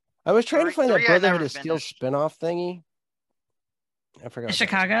favorite. I was trying to find that 3 I Brotherhood never of Steel finished. spinoff thingy. I forgot. what that was.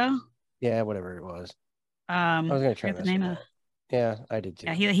 Chicago. Yeah, whatever it was. I was gonna try forget to the name of. Yeah, I did too.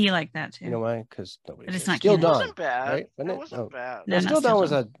 Yeah, he liked that too. You know why? Because nobody. But it's says. not Steel canon. Dawn. It wasn't bad. Right? Wasn't It it? wasn't Oh. bad. No, No, not Steel Dawn was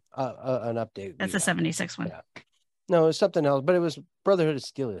Dawn. an update. That's a 76 one. Yeah. No, it was something else, but it was Brotherhood of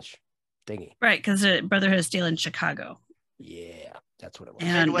Steelish thingy. Right, because Brotherhood of Steel in Chicago. Yeah, that's what it was.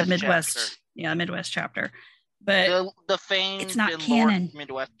 And Midwest the Midwest. chapter. Yeah, Midwest chapter. But The famed it's not and canon. Lord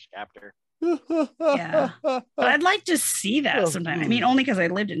Midwest chapter. Yeah. But I'd like to see that sometime. I mean, only because I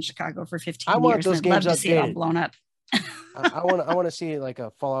lived in Chicago for 15 I want years. those And I'd love games to see it all updated. blown up. I want to see like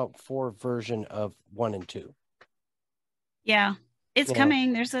a Fallout 4 version of 1 and 2. Yeah. It's Yeah.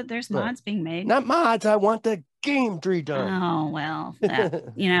 coming. There's mods being made. Not mods. I want the game redone. Oh, well,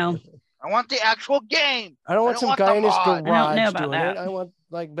 that, you know. I want the actual game. I don't want some guy in his the mod. garage I don't know about doing that. it. I want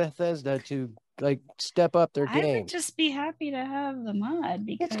like Bethesda to like step up their I game. would just be happy to have the mod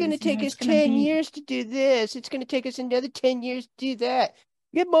because It's going to take us it's gonna 10 be- years to do this. It's going to take us another 10 years to do that.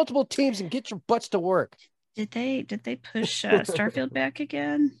 Get multiple teams and get your butts to work. Did they push Starfield back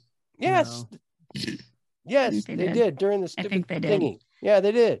again? Yes. Yes, they they did. did during the I stupid think they did. thingy. Yeah,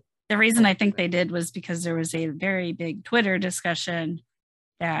 they did. The reason I think they did was because there was a very big Twitter discussion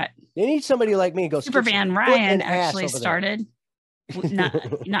that They need somebody like me to go stick some Superman foot Ryan and ass actually over there. started,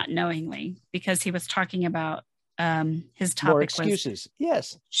 not knowingly, because he was talking about his topic More was excuses.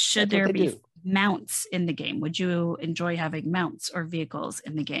 Yes. should that's what there they be do. mounts in the game? Would you enjoy having mounts or vehicles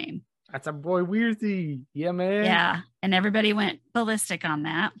in the game? That's a boy Weirthy. Yeah, man. Yeah, and everybody went ballistic on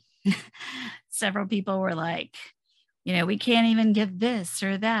that. Several people were like, we can't even get this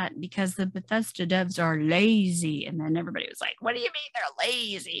or that because the Bethesda devs are lazy. And then everybody was like, what do you mean they're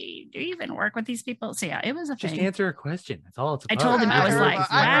lazy? Do you even work with these people? So yeah, it was a Just thing. answer a question. That's all it's I about. told him, I was heard like,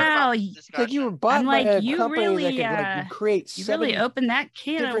 about- I heard about wow, this you It's like you were discussion. bought I'm by like, a you company really, that could create really 70 opened that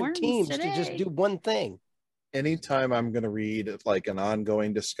can of different worms teams today. to just do one thing. Anytime I'm going to read like an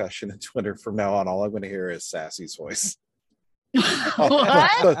ongoing discussion on Twitter from now on, all I'm going to hear is Sassy's voice.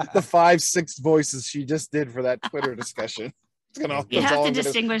 What? The 5-6 voices she just did for that Twitter discussion. It's gonna, You that's have all to I'm gonna-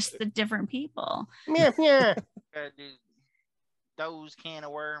 distinguish the different people. Yeah, yeah. Gotta do those can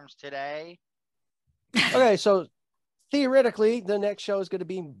of worms today. Okay, so theoretically, the next show is going to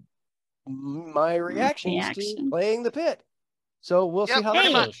be my reactions to Reaction. playing the Pit. So we'll see Yep, how pretty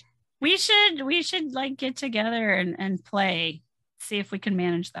that much. goes. We should like get together and play, see if we can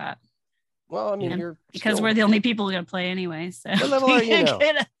manage that. Well, I mean, Yeah, you're because still- we're the only people who are gonna play anyway. So What level we are you can now?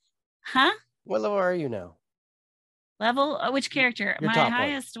 get huh? What level are you now? Level? Which character? Your My top one.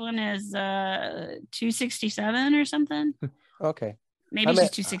 highest one is 267 or something. Okay. Maybe I'm she's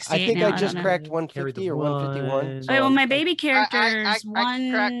at- 268 I think now. I just don't know. cracked Carry the 150 or 151. one. so Oh, well, my I'm- baby character is I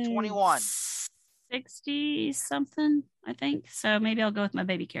cracked 21. 60 something, I think. So maybe I'll go with my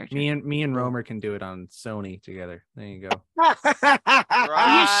baby character. Me and Romer can do it on Sony together. There you go. Right.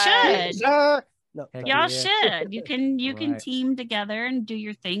 You should. No, Heck Y'all yeah. should. You can Right. team together and do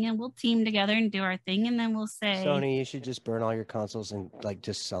your thing, and we'll team together and do our thing, and then we'll say, Sony, you should just burn all your consoles and like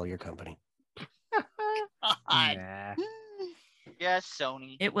just sell your company. God. Nah. Yes,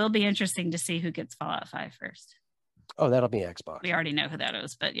 Sony. It will be interesting to see who gets Fallout 5 first. Oh, that'll be Xbox. We already know who that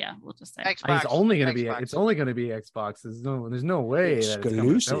is, but yeah, we'll just say Xbox. It's only gonna be. Xbox. It's only gonna be Xbox. There's no way that it's coming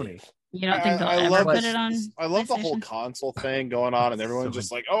to Sony. you don't think they'll I ever love put this- it on. I love the whole PlayStation? console thing going on, and everyone's So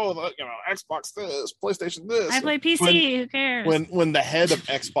just like, "Oh, Xbox this, PlayStation this." I play PC. Who cares? When the head of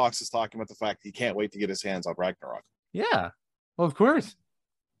Xbox is talking about the fact he can't wait to get his hands on Ragnarok. Yeah. Well, of course.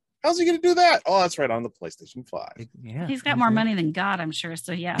 How's he going to do that? Oh, that's right, on the PlayStation 5. Yeah. He's got more money than God, I'm sure.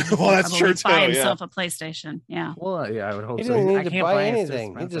 So yeah, Well, that's probably true, too, buy yeah. himself a PlayStation. Yeah, Well, yeah, I would hope He so. doesn't I need to can't buy it, it's too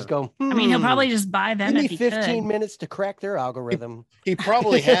anything. He just expensive. go. I mean, he'll probably just buy them Give if me he 15 could. minutes to crack their algorithm. He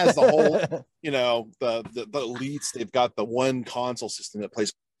probably has the whole, the elites. They've got the one console system that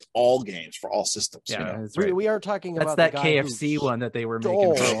plays all games for all systems. Yeah, you know? that's right. We are talking That's about that the guy who KFC one that they were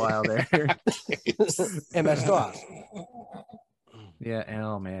making for a stole while there. MS DOS. Yeah,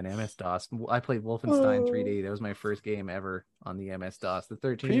 oh man, MS DOS. I played Wolfenstein 3D. That was my first game ever on the MS DOS. The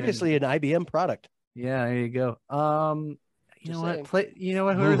 13. Previously an IBM product. Yeah, there you go. You Just know what? saying. Play. You know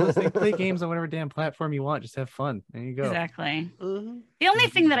what? Whoever's listening, play games on whatever damn platform you want. Just have fun. There you go. Exactly. Mm-hmm. The only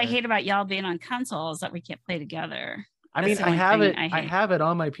thing that I hate about y'all being on console is that we can't play together. I That's mean, the I only have thing it. I I hate. have it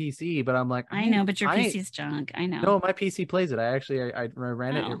on my PC, but I'm like, I know, but your I- PC's junk. I know. No, my PC plays it. I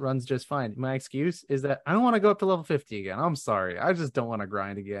ran it. Oh. It runs just fine. My excuse is that I don't want to go up to level 50 again. I'm sorry. I just don't want to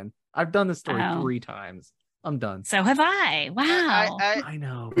grind again. I've done this story Oh. 3 times. I'm done. So have I. Wow. I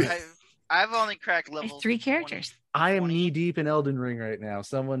know. but- I've only cracked level 3 characters. I am knee deep in Elden Ring right now.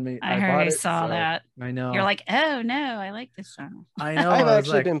 Someone made. I heard. bought I it, saw so that. I know. You're like, oh no, I like this genre. I know. I've I was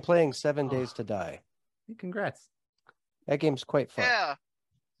actually like, been playing 7 Days to Die. Congrats. That game's quite fun. Yeah.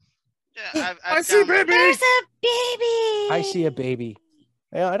 Yeah, I see babies. There's a baby. I see a baby.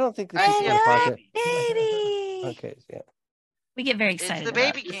 Yeah, I don't think this I is see gonna a pause it. baby. Okay, yeah. We get very It's excited. the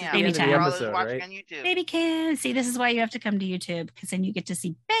baby about it. cam. Baby It's the time. For all those episode, watching right? on YouTube. Baby cam. See, this is why you have to come to YouTube, because then you get to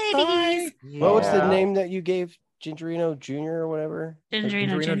see babies. What was the Yeah. name that you gave Gingerino Jr. or whatever?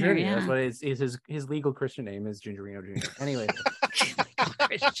 Gingerino Jr. Jr. Yeah. That's what his legal Christian name is, Gingerino Jr. Anyway,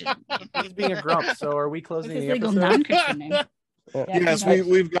 Christian. he's being a grump. So are we What's closing his the legal episode? non-Christian name? Yeah. Yes,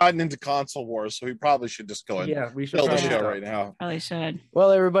 we've gotten into console wars, so we probably should just go ahead and Yeah, we should build the probably show stop. right now. Probably should.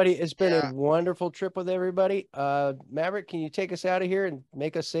 Well, everybody, it's been Yeah. a wonderful trip with everybody. Maverick, can you take us out of here and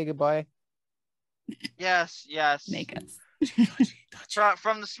make us say goodbye? Yes, yes. Make us.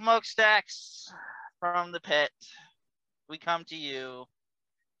 From the smokestacks, from the pit, we come to you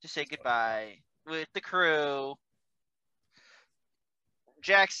to say goodbye with the crew.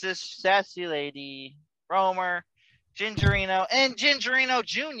 Jax's Sassy Lady, Romer, Gingerino, and Gingerino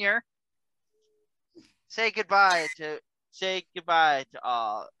Jr. Say goodbye to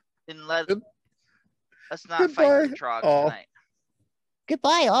all. And let us not fight the Trog all. tonight.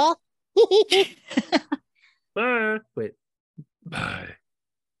 Goodbye, all. Bye. Wait. Bye.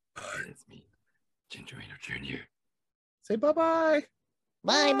 Bye. It's me, Gingerino Jr. Say bye-bye.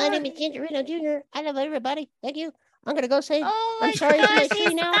 Bye. My name is Gingerino Jr. I love everybody. Thank you. I'm gonna go say. Oh I'm sorry for my he's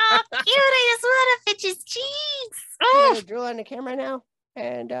tree now. so cute. I just want to fetch his cheeks. I'm Oh, gonna draw on the camera now.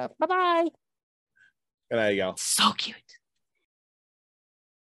 And bye bye. And there you go. so cute.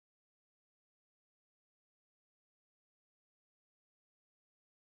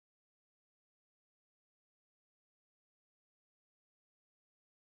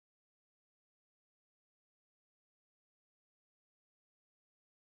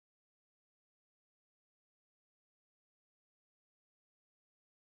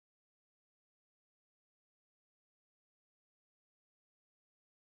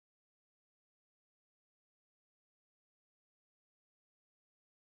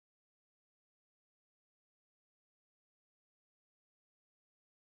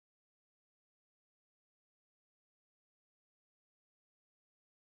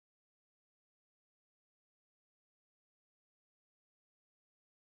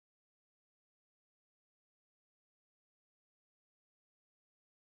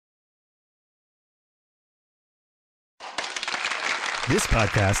 This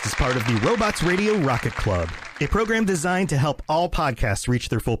podcast is part of the Robots Radio Rocket Club, a program designed to help all podcasts reach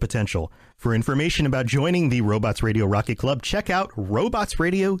their full potential. For information about joining the Robots Radio Rocket Club, check out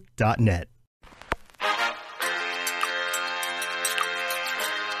robotsradio.net.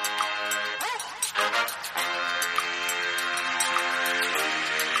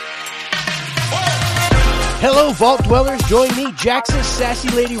 Hello, Vault Dwellers. Join me, Jaxus, Sassy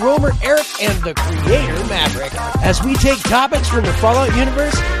Lady Romer, Eric, and the creator, Maverick, as we take topics from the Fallout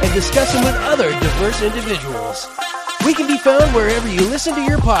universe and discuss them with other diverse individuals. We can be found wherever you listen to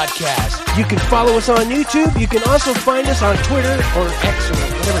your podcast. You can follow us on YouTube. You can also find us on Twitter or X or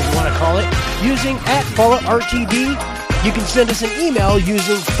whatever you want to call it using @FalloutRTD. You can send us an email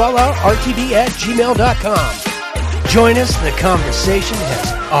using falloutrtd@gmail.com. Join us. The conversation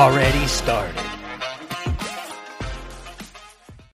has already started.